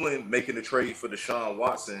Cleveland making the trade for Deshaun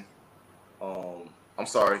Watson. I'm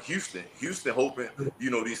sorry, Houston. Houston hoping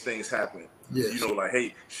these things happen. Yes.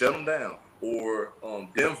 Hey, shut them down. Or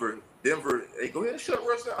Denver, hey, go ahead and shut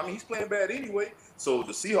Russ down. I mean, he's playing bad anyway. So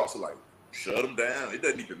the Seahawks are like, shut him down. It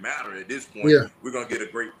doesn't even matter at this point. Yeah. We're gonna get a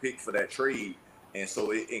great pick for that trade, and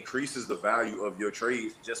so it increases the value of your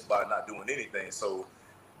trades just by not doing anything. So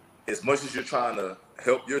as much as you're trying to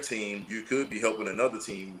help your team, you could be helping another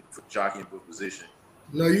team for jockeying for position.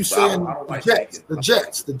 No, you saying the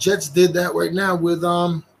Jets. The Jets did that right now with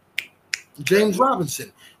James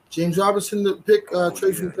Robinson. James Robinson, the pick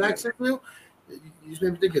trade from Jacksonville. You just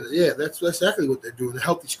made me think of it. Yeah, that's exactly what they're doing. They're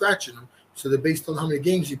healthy scratching them. So they're based on how many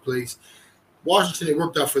games he plays. Washington, it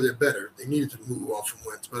worked out for their better. They needed to move on from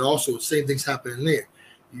Wentz, but also the same thing's happening there.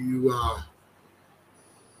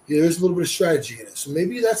 There's a little bit of strategy in it. So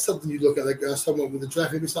maybe that's something you look at. Like I was talking about with the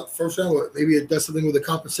draft. Maybe it's not the first round, but maybe it does something with the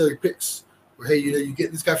compensatory picks. Where, hey, you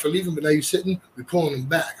get this guy for leaving, but now you're sitting, we're pulling him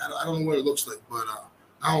back. I don't know what it looks like, but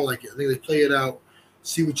I don't like it. I think they play it out,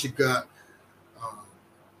 see what you got. I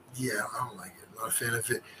don't like it. I'm not a fan of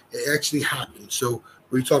it. It actually happened. So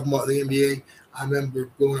when you're talking about the NBA, I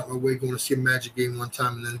remember going out my way, going to see a Magic game one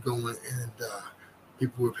time, and then going and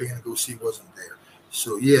people were paying to go see wasn't there.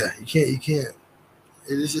 So yeah, you can't.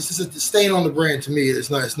 It's just a stain on the brand to me.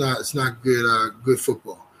 It's not good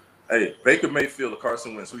football. Hey, Baker Mayfield or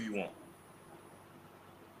Carson Wentz, who you want?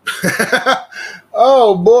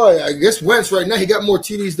 Oh boy, I guess Wentz right now. He got more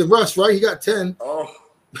TDs than Russ, right? He got 10. Oh.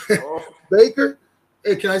 Baker.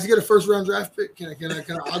 Hey, can I just get a first round draft pick? Can I?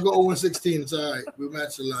 I'll go 0-16. It's all right. We'll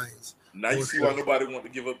match the Lions. Now you see why nobody wanted to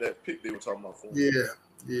give up that pick they were talking about. Yeah,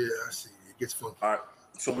 I see. It gets funky. All right,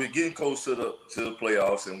 so we're getting close to the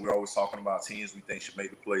playoffs, and we're always talking about teams we think should make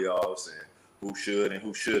the playoffs and who should and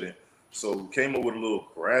who shouldn't. So we came up with a little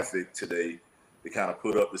graphic today to kind of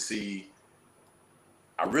put up to see.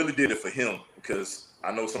 I really did it for him because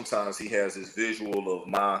I know sometimes he has this visual of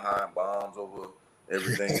mile high bombs over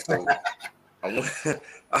everything. So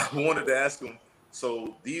I wanted to ask him.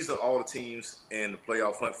 So these are all the teams in the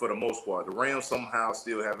playoff hunt for the most part. The Rams somehow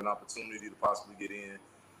still have an opportunity to possibly get in.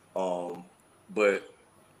 But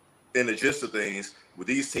in the gist of things, with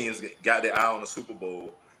these teams got their eye on the Super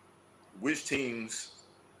Bowl, which teams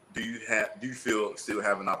do you feel still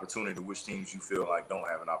have an opportunity? Which teams you feel like don't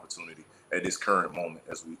have an opportunity at this current moment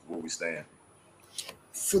where we stand?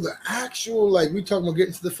 For the actual, we talking about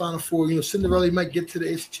getting to the Final Four, Cinderella might get to the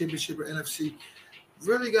AFC Championship or NFC.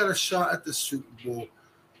 Really got a shot at the Super Bowl.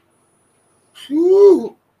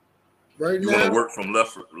 Whew. Right now. You want to work from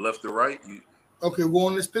left to right? Okay, well,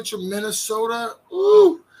 on this picture, Minnesota.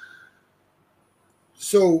 Ooh.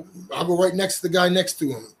 So I'll go right next to the guy next to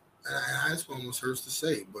him. And that's what almost hurts to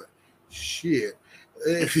say, but shit.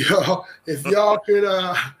 If y'all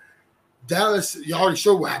could Dallas, you already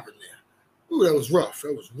showed what happened there. Ooh, that was rough.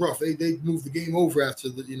 They moved the game over after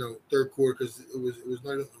the third quarter because it was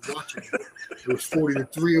not even watching. It was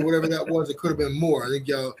 40-3 or whatever that was. It could have been more. I think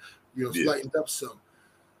y'all lightened up some.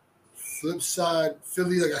 Flip side,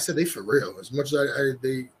 Philly, like I said, they for real. As much as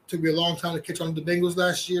they took me a long time to catch on to the Bengals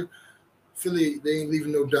last year. Philly, they ain't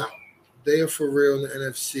leaving no doubt. They are for real in the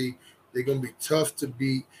NFC. They're gonna be tough to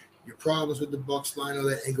beat. Your problems with the Bucs line,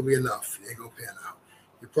 that ain't gonna be enough. It ain't gonna pan out.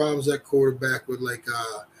 Your problems at quarterback with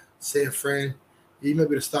San Fran, you might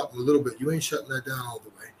be able to stop them a little bit. You ain't shutting that down all the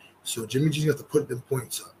way. So Jimmy G's got to put them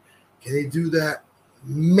points up. Can they do that?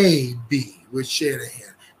 Maybe with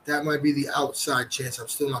Shanahan. That might be the outside chance. I'm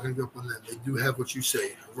still not going to go up on them. They do have what you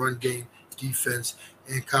say, a run game, defense,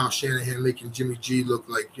 and Kyle Shanahan making Jimmy G look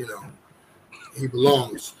like, he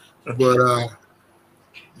belongs. But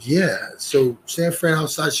yeah. So San Fran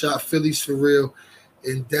outside shot, Phillies for real.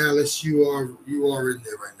 In Dallas, you are in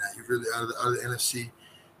there right now. You're really out of the NFC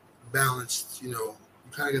balanced. You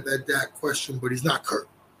kind of got that Dak question, but he's not Kurt.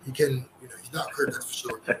 He can, he's not Kurt, that's for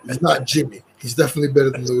sure. He's not Jimmy. He's definitely better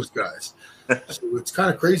than those guys. So it's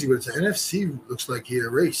kind of crazy, but it's an NFC looks like here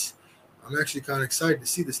a race. I'm actually kind of excited to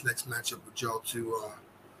see this next matchup with y'all too.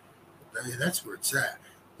 That's where it's at.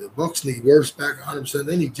 The Bucks need Wirfs back 100%.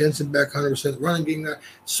 They need Jensen back 100%. Running game,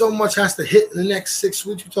 so much has to hit in the next 6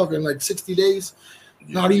 weeks. You're talking like 60 days,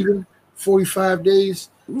 not even 45 days.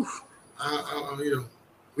 Oof.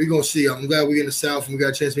 We're going to see. I'm glad we're in the South and we got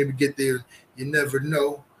a chance to maybe get there. You never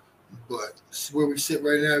know. But where we sit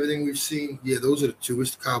right now, everything we've seen, yeah, those are the two.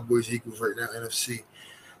 It's the Cowboys Eagles right now, NFC,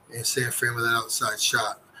 and San Fran with that outside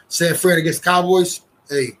shot. San Fran against Cowboys,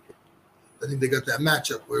 hey, I think they got that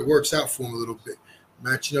matchup where it works out for them a little bit.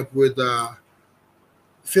 Matching up with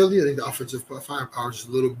Philly, I think the offensive firepower is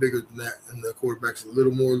a little bigger than that, and the quarterback's a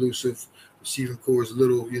little more elusive. Receiving core is a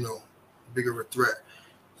little, bigger of a threat.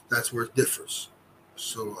 That's where it differs.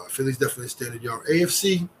 So Philly's definitely a standard yard.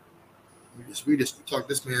 AFC, we just talked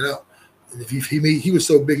this man up, and if he was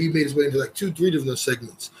so big, he made his way into like 2-3 different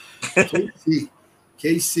segments.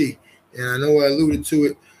 KC, and I know I alluded to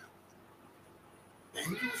it.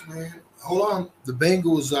 Bengals, man, hold on. The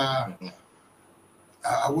Bengals,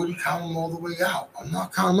 I wouldn't count them all the way out. I'm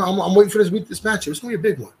not counting them. I'm waiting for this matchup. It's gonna be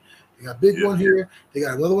a big one. They got a big one here. They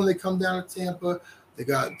got another one. They come down to Tampa. They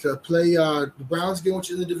got to play the Browns game, which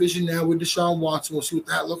is in the division now with Deshaun Watson. We'll see what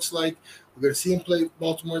that looks like. We're going to see him play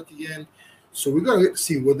Baltimore at the end. So we're going to get to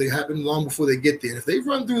see what they happen long before they get there. And if they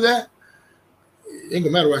run through that, it ain't going to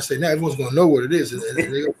matter what I say now. Everyone's going to know what it is, and they're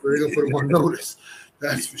going to put them on notice.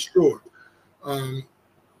 That's for sure. And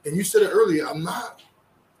you said it earlier. I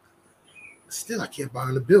can't buy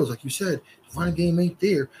on the Bills. Like you said, the running game ain't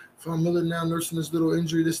there. Von Miller now nursing this little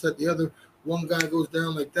injury, this, that, the other. One guy goes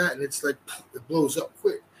down like that, and it's like it blows up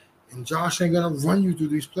quick. And Josh ain't going to run you through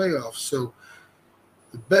these playoffs. So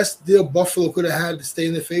the best deal Buffalo could have had to stay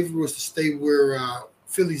in their favor was to stay where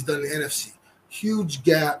Philly's done the NFC. Huge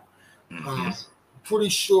gap. Pretty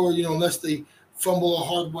sure, unless they fumble a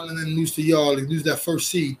hard one and then lose to y'all, they lose that first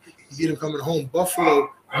seed, you get them coming home. Buffalo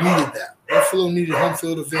needed that. Buffalo needed home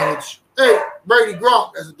field advantage. Hey, Brady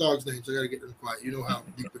Gronk, that's the dog's name, so I got to get them quiet. You know how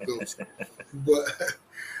deep it goes.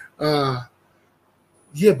 But,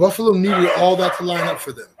 Buffalo needed all that to line up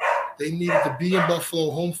for them. They needed to be in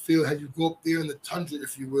Buffalo, home field, had you go up there in the tundra,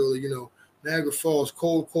 if you will, Niagara Falls,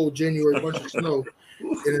 cold January, bunch of snow,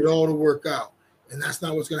 and it all to work out. And that's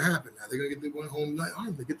not what's going to happen. Now they're going to get the one home night. I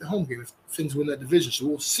don't even get the home game if Finns win that division. So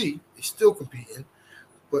we'll see. They're still competing,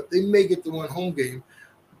 but they may get the one home game.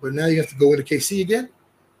 But now you have to go into KC again.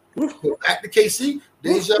 Go back to KC.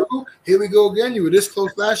 Deja vu. Here we go again. You were this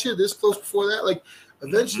close last year, this close before that. Like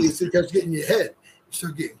eventually, it starts getting in your head. You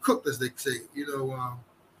start getting cooked, as they say.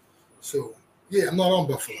 So yeah, I'm not on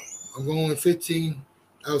Buffalo. I'm going 15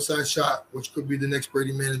 outside shot, which could be the next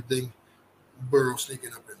Brady Manning thing. Burrow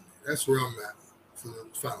sneaking up in there. That's where I'm at for the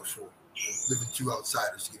Final Four. Living 2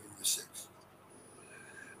 outsiders to give you the 6.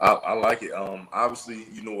 I like it. Obviously,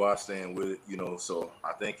 you know where I stand with it. So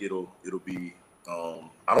I think it'll be.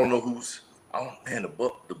 I don't know who's.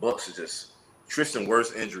 The Bucks are just Tristan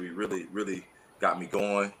Wirfs' injury really got me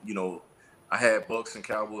going. I had Bucks and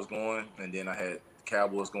Cowboys going, and then I had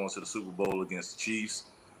Cowboys going to the Super Bowl against the Chiefs.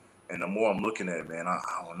 And the more I'm looking at it, man, I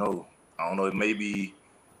don't know. It may be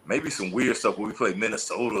some weird stuff where we play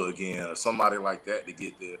Minnesota again or somebody like that to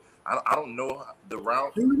get there. I don't know the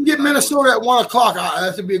route. You can get Minnesota at 1 o'clock.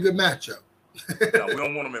 That would be a good matchup. No, we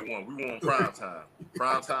don't want them at 1. We want them prime time.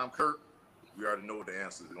 Prime time, Kirk. We already know what the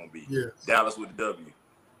answer is going to be. Yeah. Dallas with the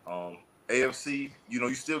W. AFC,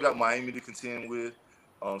 you still got Miami to contend with.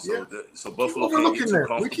 So Buffalo can't get too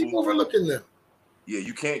comfortable. We keep overlooking them. Yeah,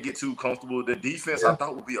 you can't get too comfortable. The defense I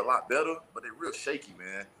thought would be a lot better, but they're real shaky,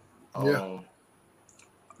 man.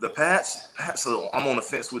 The Pats, so I'm on the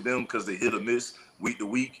fence with them because they hit or miss week to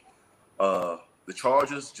week. The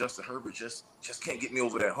Chargers, Justin Herbert just can't get me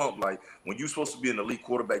over that hump. Like when you're supposed to be an elite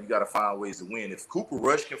quarterback, you got to find ways to win. If Cooper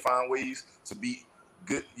Rush can find ways to beat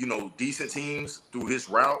good, decent teams through his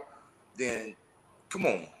route, then come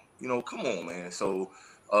on, man. So,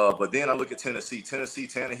 but then I look at Tennessee.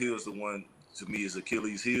 Tannehill is the one to me is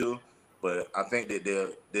Achilles' heel. But I think that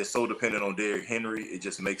they're so dependent on Derrick Henry, it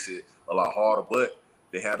just makes it a lot harder. But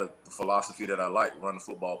they had a philosophy that I like: run the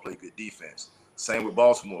football, play good defense. Same with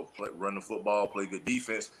Baltimore: run the football, play good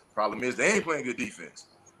defense. Problem is they ain't playing good defense.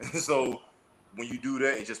 So when you do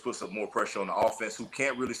that, it just puts up more pressure on the offense, who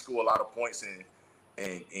can't really score a lot of points. And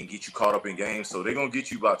and get you caught up in games. So they're gonna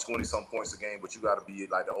get you about 20-some points a game, but you got to be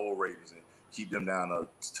like the old Raiders and keep them down a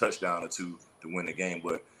touchdown or two to win the game.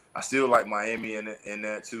 But I still like Miami in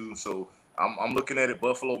that too. So I'm looking at it: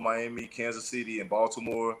 Buffalo, Miami, Kansas City, and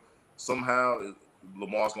Baltimore. Somehow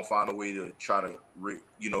Lamar's gonna find a way to try to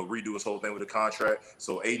redo his whole thing with the contract.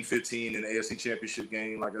 So 8-15 in the AFC Championship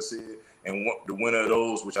game, like I said, and the winner of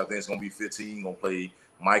those, which I think is gonna be 15, gonna play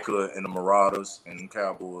Micah and the Marauders and the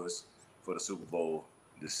Cowboys for the Super Bowl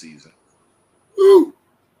this season. Woo!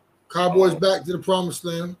 Cowboys back to the promised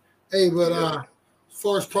land. Hey, but as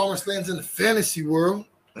far as promised lands in the fantasy world,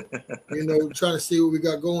 trying to see what we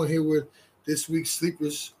got going here with this week's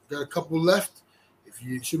sleepers. Got a couple left. If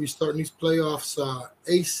you should be starting these playoffs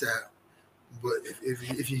ASAP. But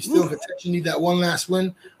if you still you need that one last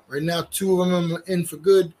win. Right now, 2 of them are in for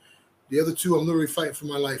good. The other 2, I'm literally fighting for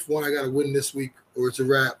my life. One, I got to win this week or it's a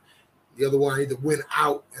wrap. The other one, I need to win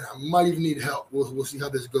out, and I might even need help. We'll see how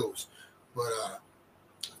this goes. But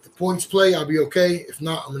if the points play, I'll be okay. If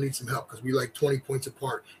not, I'm going to need some help because we like 20 points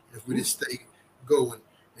apart. And if we just stay going,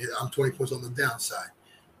 I'm 20 points on the downside.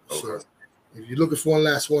 Okay. So if you're looking for one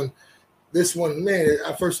last one, this one, man,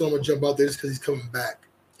 first I'm going to jump out there just because he's coming back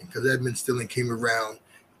and because Edmund Stilling came around.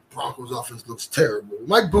 Broncos offense looks terrible.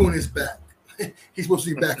 Mike Boone is back. He's supposed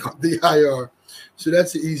to be back on the IR. So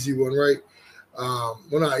that's an easy one, right?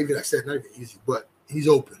 Not even easy, but he's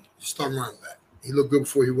open. Start running back. He looked good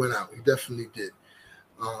before he went out. He definitely did.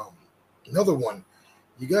 Another one,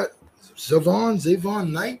 you got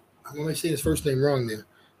Zavon Knight. I'm going to say his first name wrong there.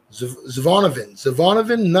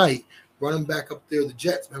 Zavonovan Knight, running back up there, the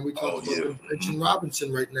Jets. Man, we talked about Mitchell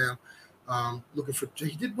Robinson right now. Looking for,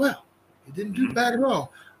 he did well. He didn't do bad at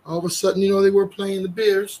all. All of a sudden, they were playing the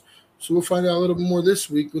Bears. So we'll find out a little bit more this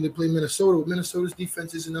week when they play Minnesota. But Minnesota's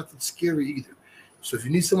defense isn't nothing scary either. So if you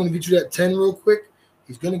need someone to get you that 10 real quick,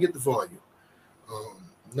 he's going to get the volume.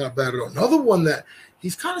 Not bad at all. Another one that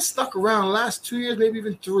he's kind of stuck around the last 2 years, maybe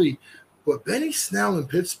even 3. But Benny Snell in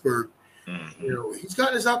Pittsburgh, he's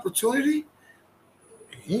got his opportunity.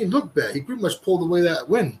 He didn't look bad. He pretty much pulled away that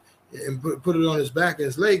win and put it on his back and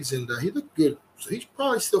his legs, and he looked good. So he's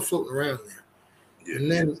probably still floating around there. Yeah.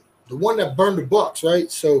 And then the one that burned the Bucs, right?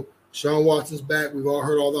 So Sean Watson's back. We've all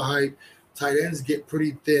heard all the hype. Tight ends get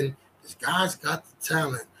pretty thin. This guy's got the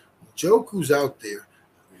talent. Joku's out there.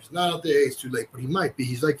 He's not out there. It's too late, but he might be.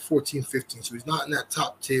 He's like 14, 15, so he's not in that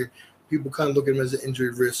top tier. People kind of look at him as an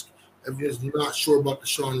injury risk. Everyone's not sure about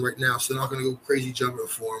Deshaun right now, so they're not going to go crazy jumping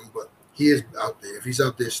for him, but he is out there. If he's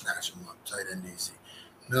out there, snatch him up. Tight end easy.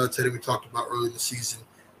 Another tight end we talked about early in the season.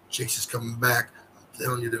 Chase is coming back. I'm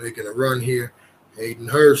telling you, they're making a run here. Hayden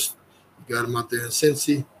Hurst, you got him out there in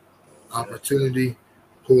Cincy. Opportunity,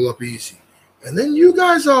 pull up easy. And then you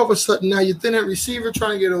guys all of a sudden, now you're thin at receiver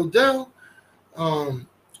trying to get Odell.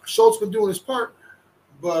 Schultz been doing his part,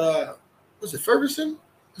 but was it Ferguson?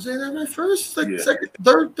 Is that right? First, second,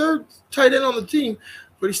 third tight end on the team.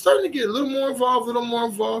 But he's starting to get a little more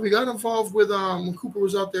involved. He got involved with when Cooper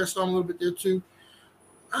was out there. I saw him a little bit there too.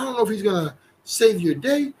 I don't know if he's gonna save your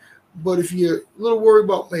day, but if you're a little worried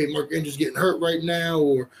about, hey, Mark Andrews getting hurt right now,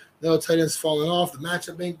 or the other tight ends falling off, the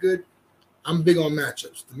matchup ain't good. I'm big on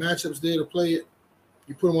matchups. The matchup's there to play it.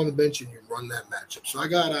 You put him on the bench and you run that matchup. So I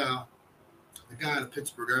got the guy out of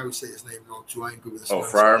Pittsburgh. I always say his name wrong too. I ain't good with this.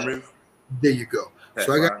 Freiermuth. There you go.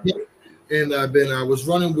 So I got him, and I was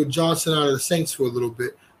running with Johnson out of the Saints for a little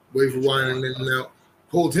bit, waiver wiring in and out,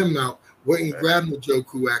 pulled him out, went and grabbed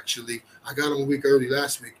Njoku. Actually, I got him a week early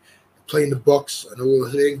last week, playing the Bucs. I know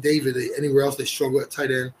it ain't David. Anywhere else they struggle at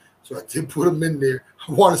tight end, so I did put him in there.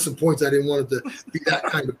 I wanted some points. I didn't want it to be that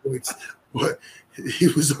kind of points, but he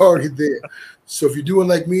was already there. So if you're doing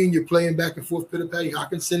like me and you're playing back and forth, Patty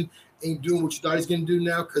Hawkinson ain't doing what you thought he's going to do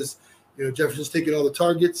now because Jefferson's taking all the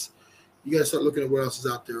targets. You got to start looking at what else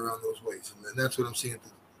is out there around those ways. And that's what I'm seeing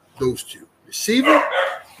those two. Receiver,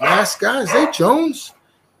 last guy, Zay Jones.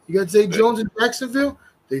 You got Zay Jones in Jacksonville.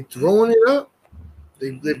 They throwing it up.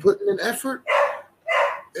 They putting in effort.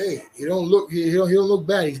 Hey, he don't look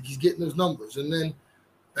bad. He's getting those numbers. And then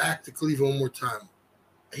back to Cleveland one more time.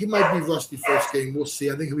 He might be rusty first game. We'll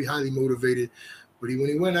see. I think he'll be highly motivated. But when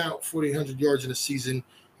he went out 4,800 yards in a season,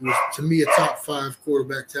 he was, to me, a top 5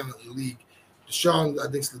 quarterback talent in the league. Deshaun, I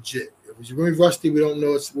think, is legit. If he's going to be rusty, we don't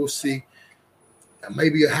know. We'll see.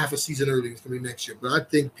 Maybe a half a season early. It's going to be next year. But I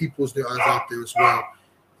think people's eyes out there as well.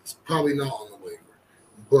 It's probably not on the waiver.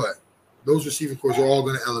 But those receiving corps are all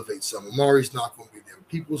going to elevate some. Amari's not going to be there.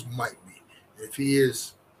 People's might be. And if he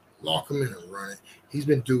is, lock him in and run it. He's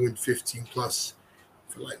been doing 15-plus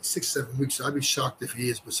for like 6-7 weeks. So I'd be shocked if he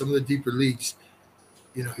is. But some of the deeper leagues,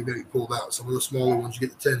 he may be pulled out. Some of the smaller ones, you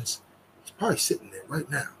get the 10s. He's probably sitting there right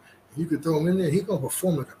now. You could throw him in there. He's going to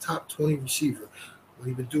perform like a top 20 receiver when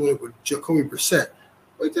he's been doing it with Jacoby Brissett.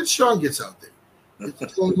 Wait till Sean gets out there.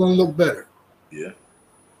 It's going to look better. Yeah.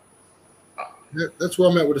 That's where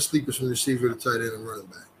I'm at with the sleepers from receiver to tight end and running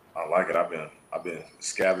back. I like it. I've been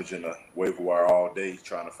scavenging the waiver wire all day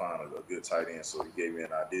trying to find a good tight end. So he gave me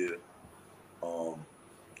an idea on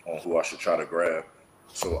who I should try to grab.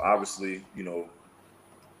 So obviously,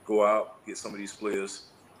 go out, get some of these players.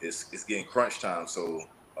 It's getting crunch time. So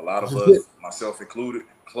a lot of us, myself included,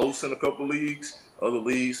 close in a couple leagues. Other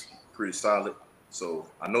leagues, pretty solid. So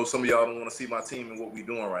I know some of y'all don't want to see my team and what we're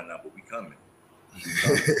doing right now, but we coming.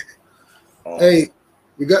 Hey,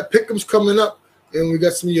 we got pick'ems coming up, and we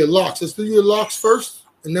got some of your locks. Let's do your locks first,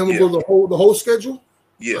 and then we'll go the whole schedule.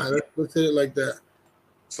 Yeah, all right, let's hit it like that.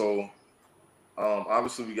 So,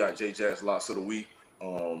 obviously, we got J Jack's locks of the week.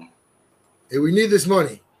 Hey, we need this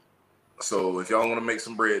money. So, if y'all want to make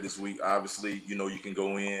some bread this week, obviously, you can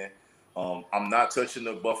go in. I'm not touching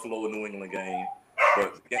the Buffalo and New England game,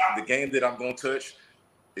 but the game that I'm going to touch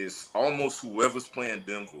is almost whoever's playing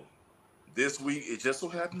Denver. This week, it just so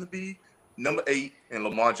happened to be number 8 and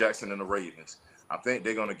Lamar Jackson and the Ravens. I think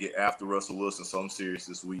they're going to get after Russell Wilson some series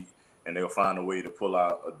this week, and they'll find a way to pull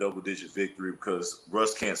out a double-digit victory because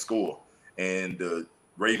Russ can't score, and the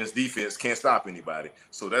Ravens defense can't stop anybody.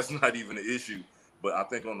 So that's not even an issue. But I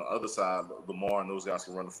think on the other side, Lamar and those guys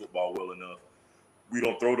can run the football well enough. We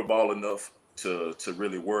don't throw the ball enough to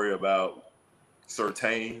really worry about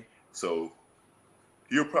Surtain. So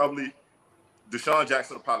Deshaun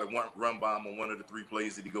Jackson will probably run by him on one of the 3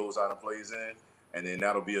 plays that he goes out and plays in, and then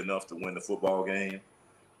that'll be enough to win the football game.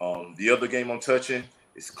 The other game I'm touching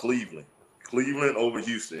is Cleveland. Cleveland over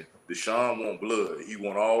Houston. Deshaun want blood. He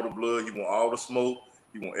want all the blood. He want all the smoke.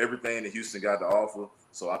 He want everything that Houston got to offer.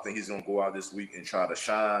 So I think he's going to go out this week and try to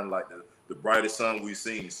shine like the brightest sun we've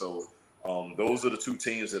seen. So those are the 2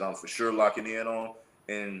 teams that I'm for sure locking in on.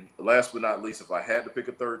 And last but not least, if I had to pick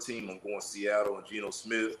a third team, I'm going Seattle and Geno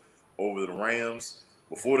Smith over the Rams.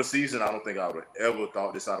 Before the season, I don't think I would have ever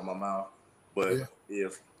thought this out of my mouth. But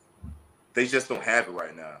if they just don't have it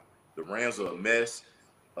right now, the Rams are a mess.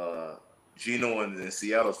 Geno and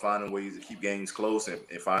Seattle's finding ways to keep games close and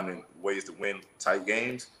finding ways to win tight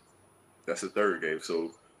games. That's the third game.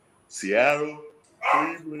 So Seattle,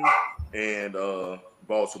 Cleveland, and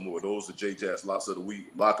Baltimore. Those are J Jack's lots of the week.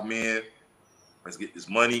 Lock them in. Let's get this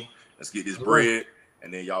money. Let's get this bread.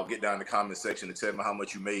 And then y'all get down in the comment section and tell me how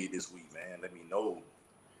much you made this week, man. Let me know.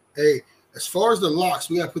 Hey, as far as the locks,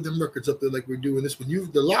 we got to put them records up there like we're doing this one.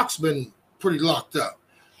 The locks been pretty locked up.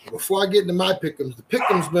 Before I get into my pick'ems, the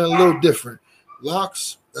pick'ems been a little different.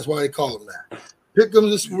 Locks, that's why they call them that. Pick'ems,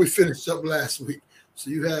 this is what we finished up last week. So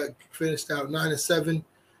you had finished out 9-7.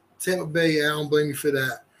 Tampa Bay, I don't blame you for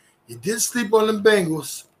that. You did sleep on them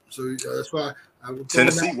Bengals, so that's why I would.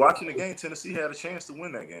 Tennessee, watching the game, Tennessee had a chance to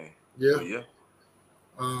win that game. Yeah. But yeah.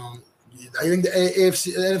 I think the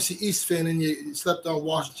NFC East fan and you slept on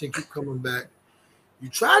Washington, keep coming back. You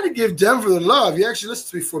tried to give Denver the love. You actually listened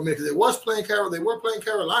to me for a minute because they were playing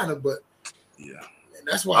Carolina, but yeah,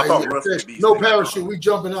 that's why no parachute. We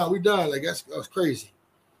jumping out. We done. Like that was crazy.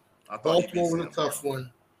 Baltimore was a tough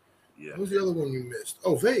one. Yeah. Who's the other one you missed?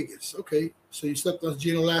 Oh, Vegas. Okay, so you slept on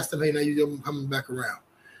Geno last time. Hey, now you're coming back around.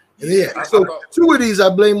 And so 2 of these I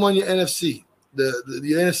blame on your NFC. The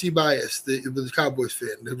NFC bias, the Cowboys fan,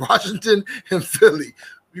 the Washington and Philly.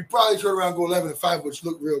 You probably turn around and go 11-5, which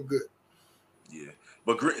looked real good. Yeah,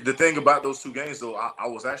 but the thing about those 2 games, though,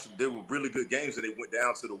 they were really good games, and they went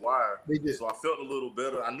down to the wire. They did. So I felt a little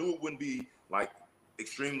better. I knew it wouldn't be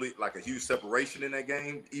extremely a huge separation in that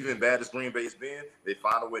game. Even bad as Green Bay's been, they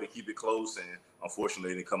found a way to keep it close, and unfortunately,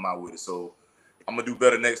 they didn't come out with it. So I'm gonna do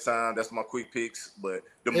better next time. That's my quick picks. But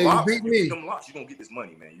you beat me. Them locks, you're gonna get this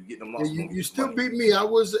money, man. You get them locks. Yeah, you still beat me. I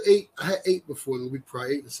was 8. I had 8 before the week prior,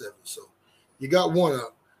 8-7. So you got 1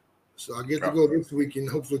 up. So I get to go this week and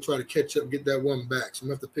hopefully try to catch up, get that 1 back. So I'm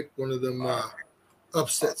gonna have to pick one of them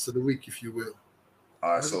upsets of the week, if you will.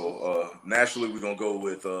 All right. So naturally, we're gonna go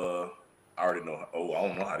with. I already know. Oh, I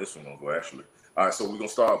don't know how this one's gonna go. Actually. All right. So we're gonna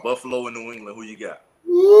start Buffalo and New England. Who you got?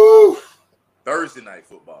 Woo! Thursday night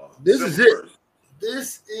football. This is it.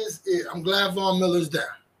 This is it. I'm glad Von Miller's down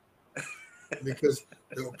because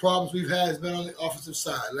the problems we've had has been on the offensive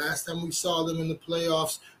side. Last time we saw them in the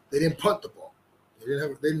playoffs, they didn't punt the ball.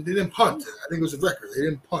 They didn't punt. I think it was a record. They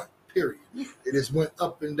didn't punt. Period. It just went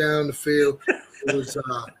up and down the field. It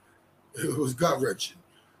was gut wrenching.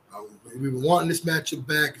 We were wanting this matchup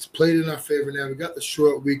back. It's played in our favor now. We got the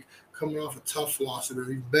short week coming off a tough loss. It would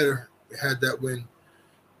be better. We had that win,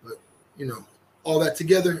 but all that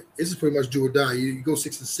together, this is pretty much do or die. You go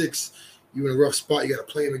 6-6, you're in a rough spot. You got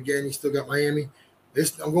to play them again. You still got Miami.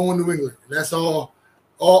 I'm going New England. And that's all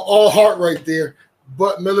heart right there.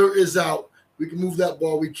 But Miller is out. We can move that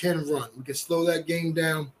ball. We can run. We can slow that game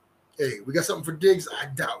down. Hey, we got something for Diggs? I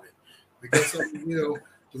doubt it. We got something, the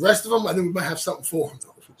rest of them, I think we might have something for them,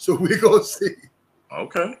 though. So we're going to see.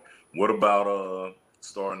 Okay. What about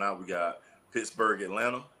starting out? We got Pittsburgh,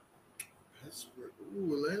 Atlanta.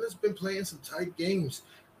 Atlanta's been playing some tight games.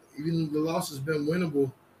 Even the loss has been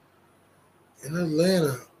winnable in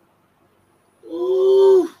Atlanta.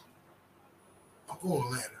 Ooh. I'm going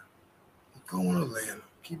Atlanta.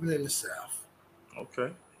 Keeping it in the South.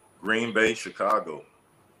 Okay. Green Bay, Chicago.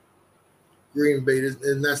 Green Bay,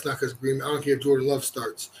 and that's not because Green Bay. I don't care if Jordan Love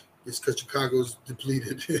starts. It's because Chicago's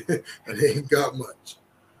depleted and they ain't got much.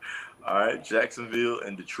 All right. Jacksonville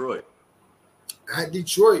and Detroit. At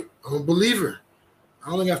Detroit, I'm a believer. I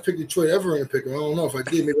don't think I've picked Detroit ever in a pick. I don't know if I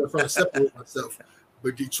did. Maybe I'm trying to separate myself.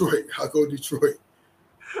 But Detroit, I'll go Detroit.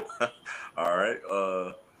 All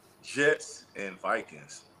right. Jets and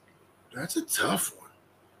Vikings. That's a tough one.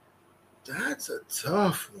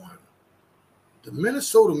 The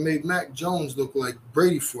Minnesota made Mac Jones look like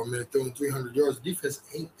Brady for a minute, throwing 300 yards. The defense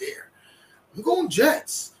ain't there. I'm going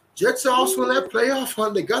Jets. Jets are also in that playoff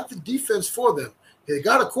hunt. They got the defense for them. They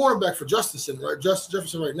got a cornerback for Justin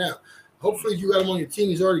Jefferson right now. Hopefully, you got him on your team.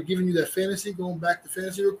 He's already giving you that fantasy. Going back to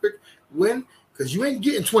fantasy real quick. Win, because you ain't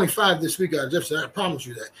getting 25 this week out of Jefferson. I promise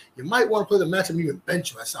you that. You might want to play the matchup and even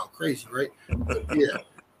bench him. That sounds crazy, right? But, yeah.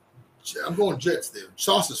 I'm going Jets there.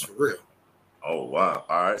 Sauce is for real. Oh, wow.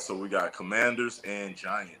 All right. So we got Commanders and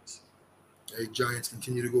Giants. Hey, Giants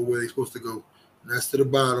continue to go where they're supposed to go. And that's to the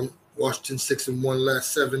bottom. Washington 6-1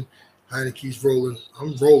 last 7. Heineke's rolling.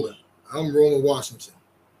 I'm rolling Washington.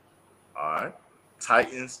 All right.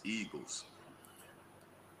 Titans, Eagles.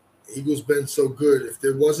 Eagles been so good. If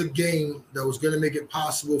there was a game that was going to make it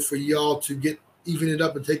possible for y'all to even it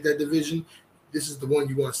up and take that division, this is the one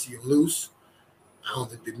you want to see them lose. I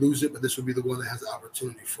don't think they lose it, but this would be the one that has the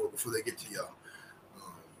opportunity before they get to y'all.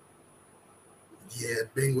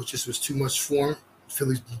 Bengals just was too much for them.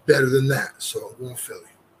 Philly's better than that, so I'm going Philly.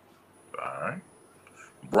 All right.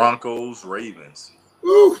 Broncos, Ravens.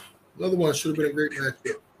 Woo! Another one should have been a great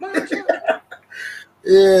matchup.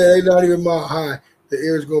 Yeah, they're not even mile high. The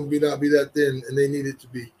air is going to not be that thin, and they need it to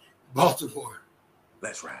be. Baltimore.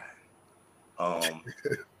 That's right.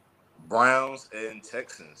 Browns and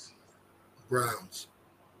Texans. Browns.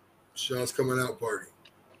 Sean's coming out party.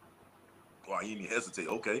 Wow, you didn't hesitate.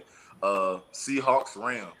 Okay. Seahawks,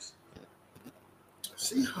 Rams.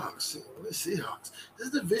 Seahawks. This is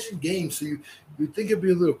a division game, so you think it'd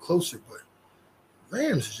be a little closer, but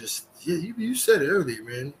Rams is just you said it earlier,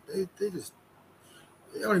 man. They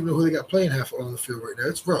don't even know who they got playing half on the field right now.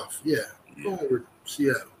 It's rough. Yeah. Going with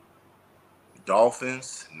Seattle.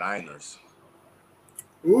 Dolphins, Niners.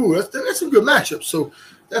 Ooh, that's a good matchup. So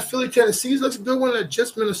that Philly Tennessee looks a good one. That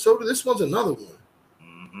Jets Minnesota. This one's another one.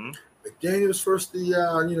 Mm-hmm. McDaniel's first,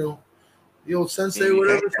 the old sensei or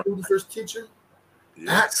whatever, student first teacher.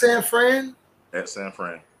 Yeah. At San Fran. At San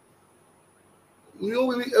Fran.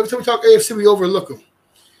 Every time we talk AFC, we overlook them.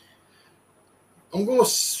 I'm going.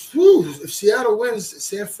 If Seattle wins,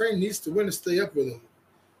 San Fran needs to win to stay up with them.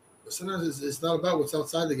 But sometimes it's not about what's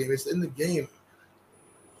outside the game; it's in the game.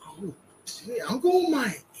 Oh, I'm going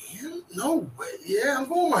Miami. No way. Yeah, I'm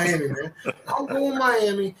going Miami, man. I'm going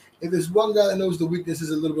Miami. If there's one guy that knows the weaknesses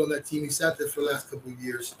a little bit on that team, he sat there for the last couple of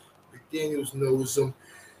years. McDaniels knows them.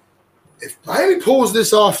 If Miami pulls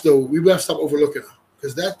this off, though, we have to stop overlooking them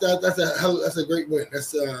because that's a great win.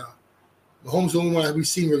 That's Mahomes' the only one we've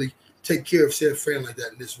seen really take care of San Fran like that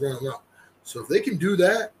and just run them out. So if they can do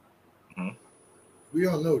that, we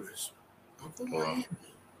all know this.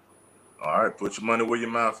 All right, put your money where your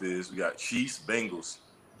mouth is. We got Chiefs, Bengals.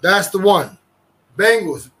 That's the one.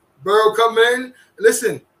 Bengals. Burrow coming in.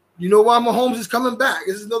 Listen, you know why Mahomes is coming back?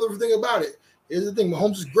 This is another thing about it. Here's the thing.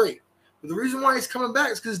 Mahomes is great. But the reason why he's coming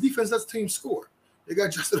back is because his defense lets the team score. They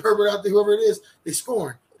got Justin Herbert out there, whoever it is, they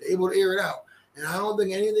scoring. They're able to air it out. And I don't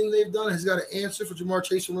think anything they've done has got an answer for Jamar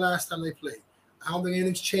Chase from last time they played. I don't think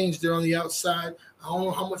anything's changed there on the outside. I don't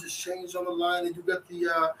know how much has changed on the line. They do got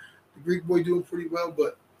the Greek boy doing pretty well,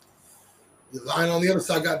 but the line on the other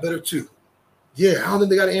side got better too. Yeah, I don't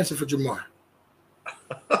think they got an answer for Jamar.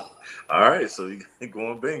 All right, so you're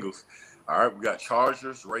going Bengals. All right, we got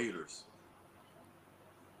Chargers, Raiders.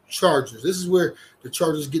 Chargers. This is where the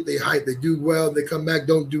Chargers get their hype. They do well. They come back,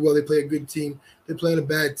 don't do well. They play a good team. They're playing a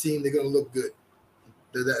bad team. They're going to look good.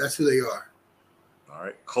 That's who they are. All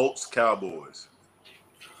right, Colts, Cowboys.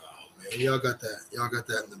 Oh, man, y'all got that. Y'all got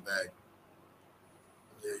that in the bag.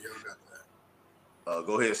 Yeah, y'all got that.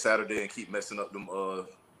 Go ahead Saturday and keep messing up them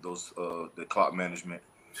the clock management.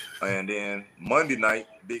 And then Monday night,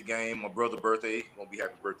 big game, my brother's birthday. Gonna be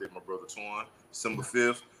happy birthday, my brother Twan. December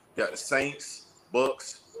 5th. Got the Saints,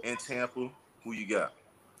 Bucks, and Tampa. Who you got?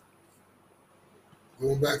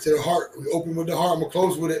 Going back to the heart. We open with the heart. I'm gonna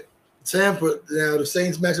close with it. Tampa. Now the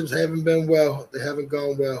Saints matchups haven't been well. They haven't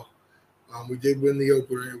gone well. We did win the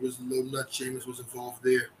opener. It was a little nuts. Jameis was involved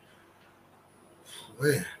there.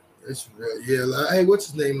 Man, it's hey, what's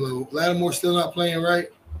his name? Lattimore still not playing, right?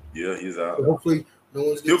 Yeah, he's out. So hopefully, no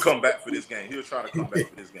one's. He'll come back for this game. He'll try to come back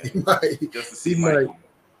for this game. He might. Just to see Mike.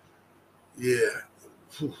 Yeah.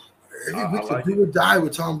 Every week like they would die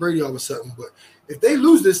with Tom Brady all of a sudden. But if they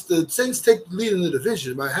lose this, the Saints take the lead in the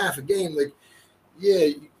division by half a game. Like,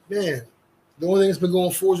 yeah, man. The only thing that's been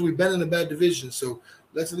going forward is we've been in a bad division. So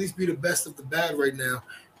let's at least be the best of the bad right now.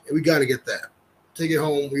 And we got to get that. Take it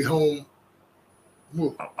home. We home.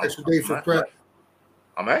 Extra day for prep.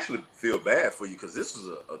 I'm actually feel bad for you because this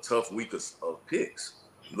was a tough week of picks.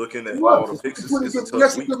 Looking at all the picks, it's a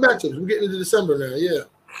tough week. Good matchups. We're getting into December now. Yeah.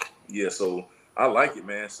 Yeah. So I like it,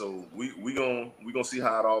 man. So we gonna see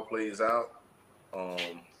how it all plays out.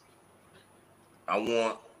 I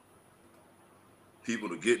want people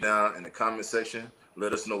to get down in the comment section.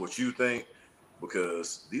 Let us know what you think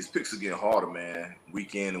because these picks are getting harder, man.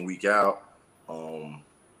 Week in and week out.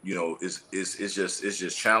 You know, it's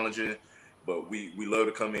just challenging, but we love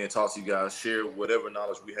to come in and talk to you guys, share whatever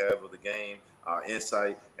knowledge we have of the game, our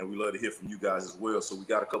insight, and we love to hear from you guys as well. So we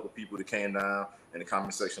got a couple of people that came down in the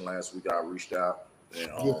comment section last week. I reached out and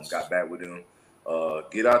got back with them.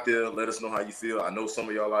 Get out there, let us know how you feel. I know some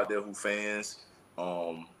of y'all out there who fans.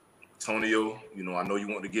 Tonio, you know, I know you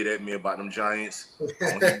want to get at me about them Giants. I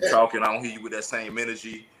don't hear you talking. I don't hear you with that same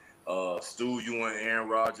energy. Stu, you and Aaron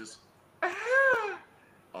Rodgers.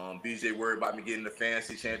 BJ worried about me getting the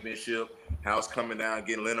fantasy championship. House coming down,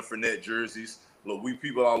 getting Leonard Fournette jerseys. Look, we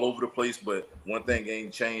people all over the place, but one thing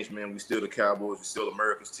ain't changed, man. We still the Cowboys. We still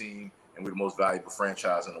America's team, and we're the most valuable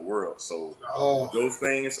franchise in the world. So those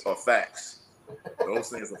things are facts. Those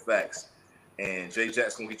things are facts. And Jay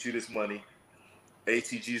Jack's going to get you this money.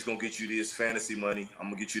 ATG is going to get you this fantasy money.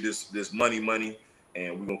 I'm going to get you this money.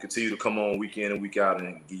 And we're going to continue to come on week in and week out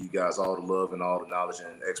and give you guys all the love and all the knowledge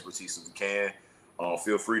and expertise that we can.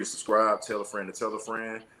 Feel free to subscribe, tell a friend to tell a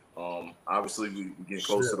friend. Obviously, we're getting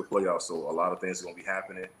close to the playoffs, so a lot of things are going to be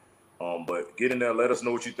happening. But get in there, let us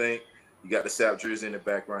know what you think. You got the Sap jersey in the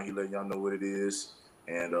background. He letting y'all know what it is.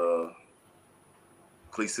 And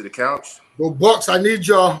cleats to the couch. Go Bucks, I need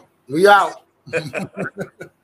y'all. We out.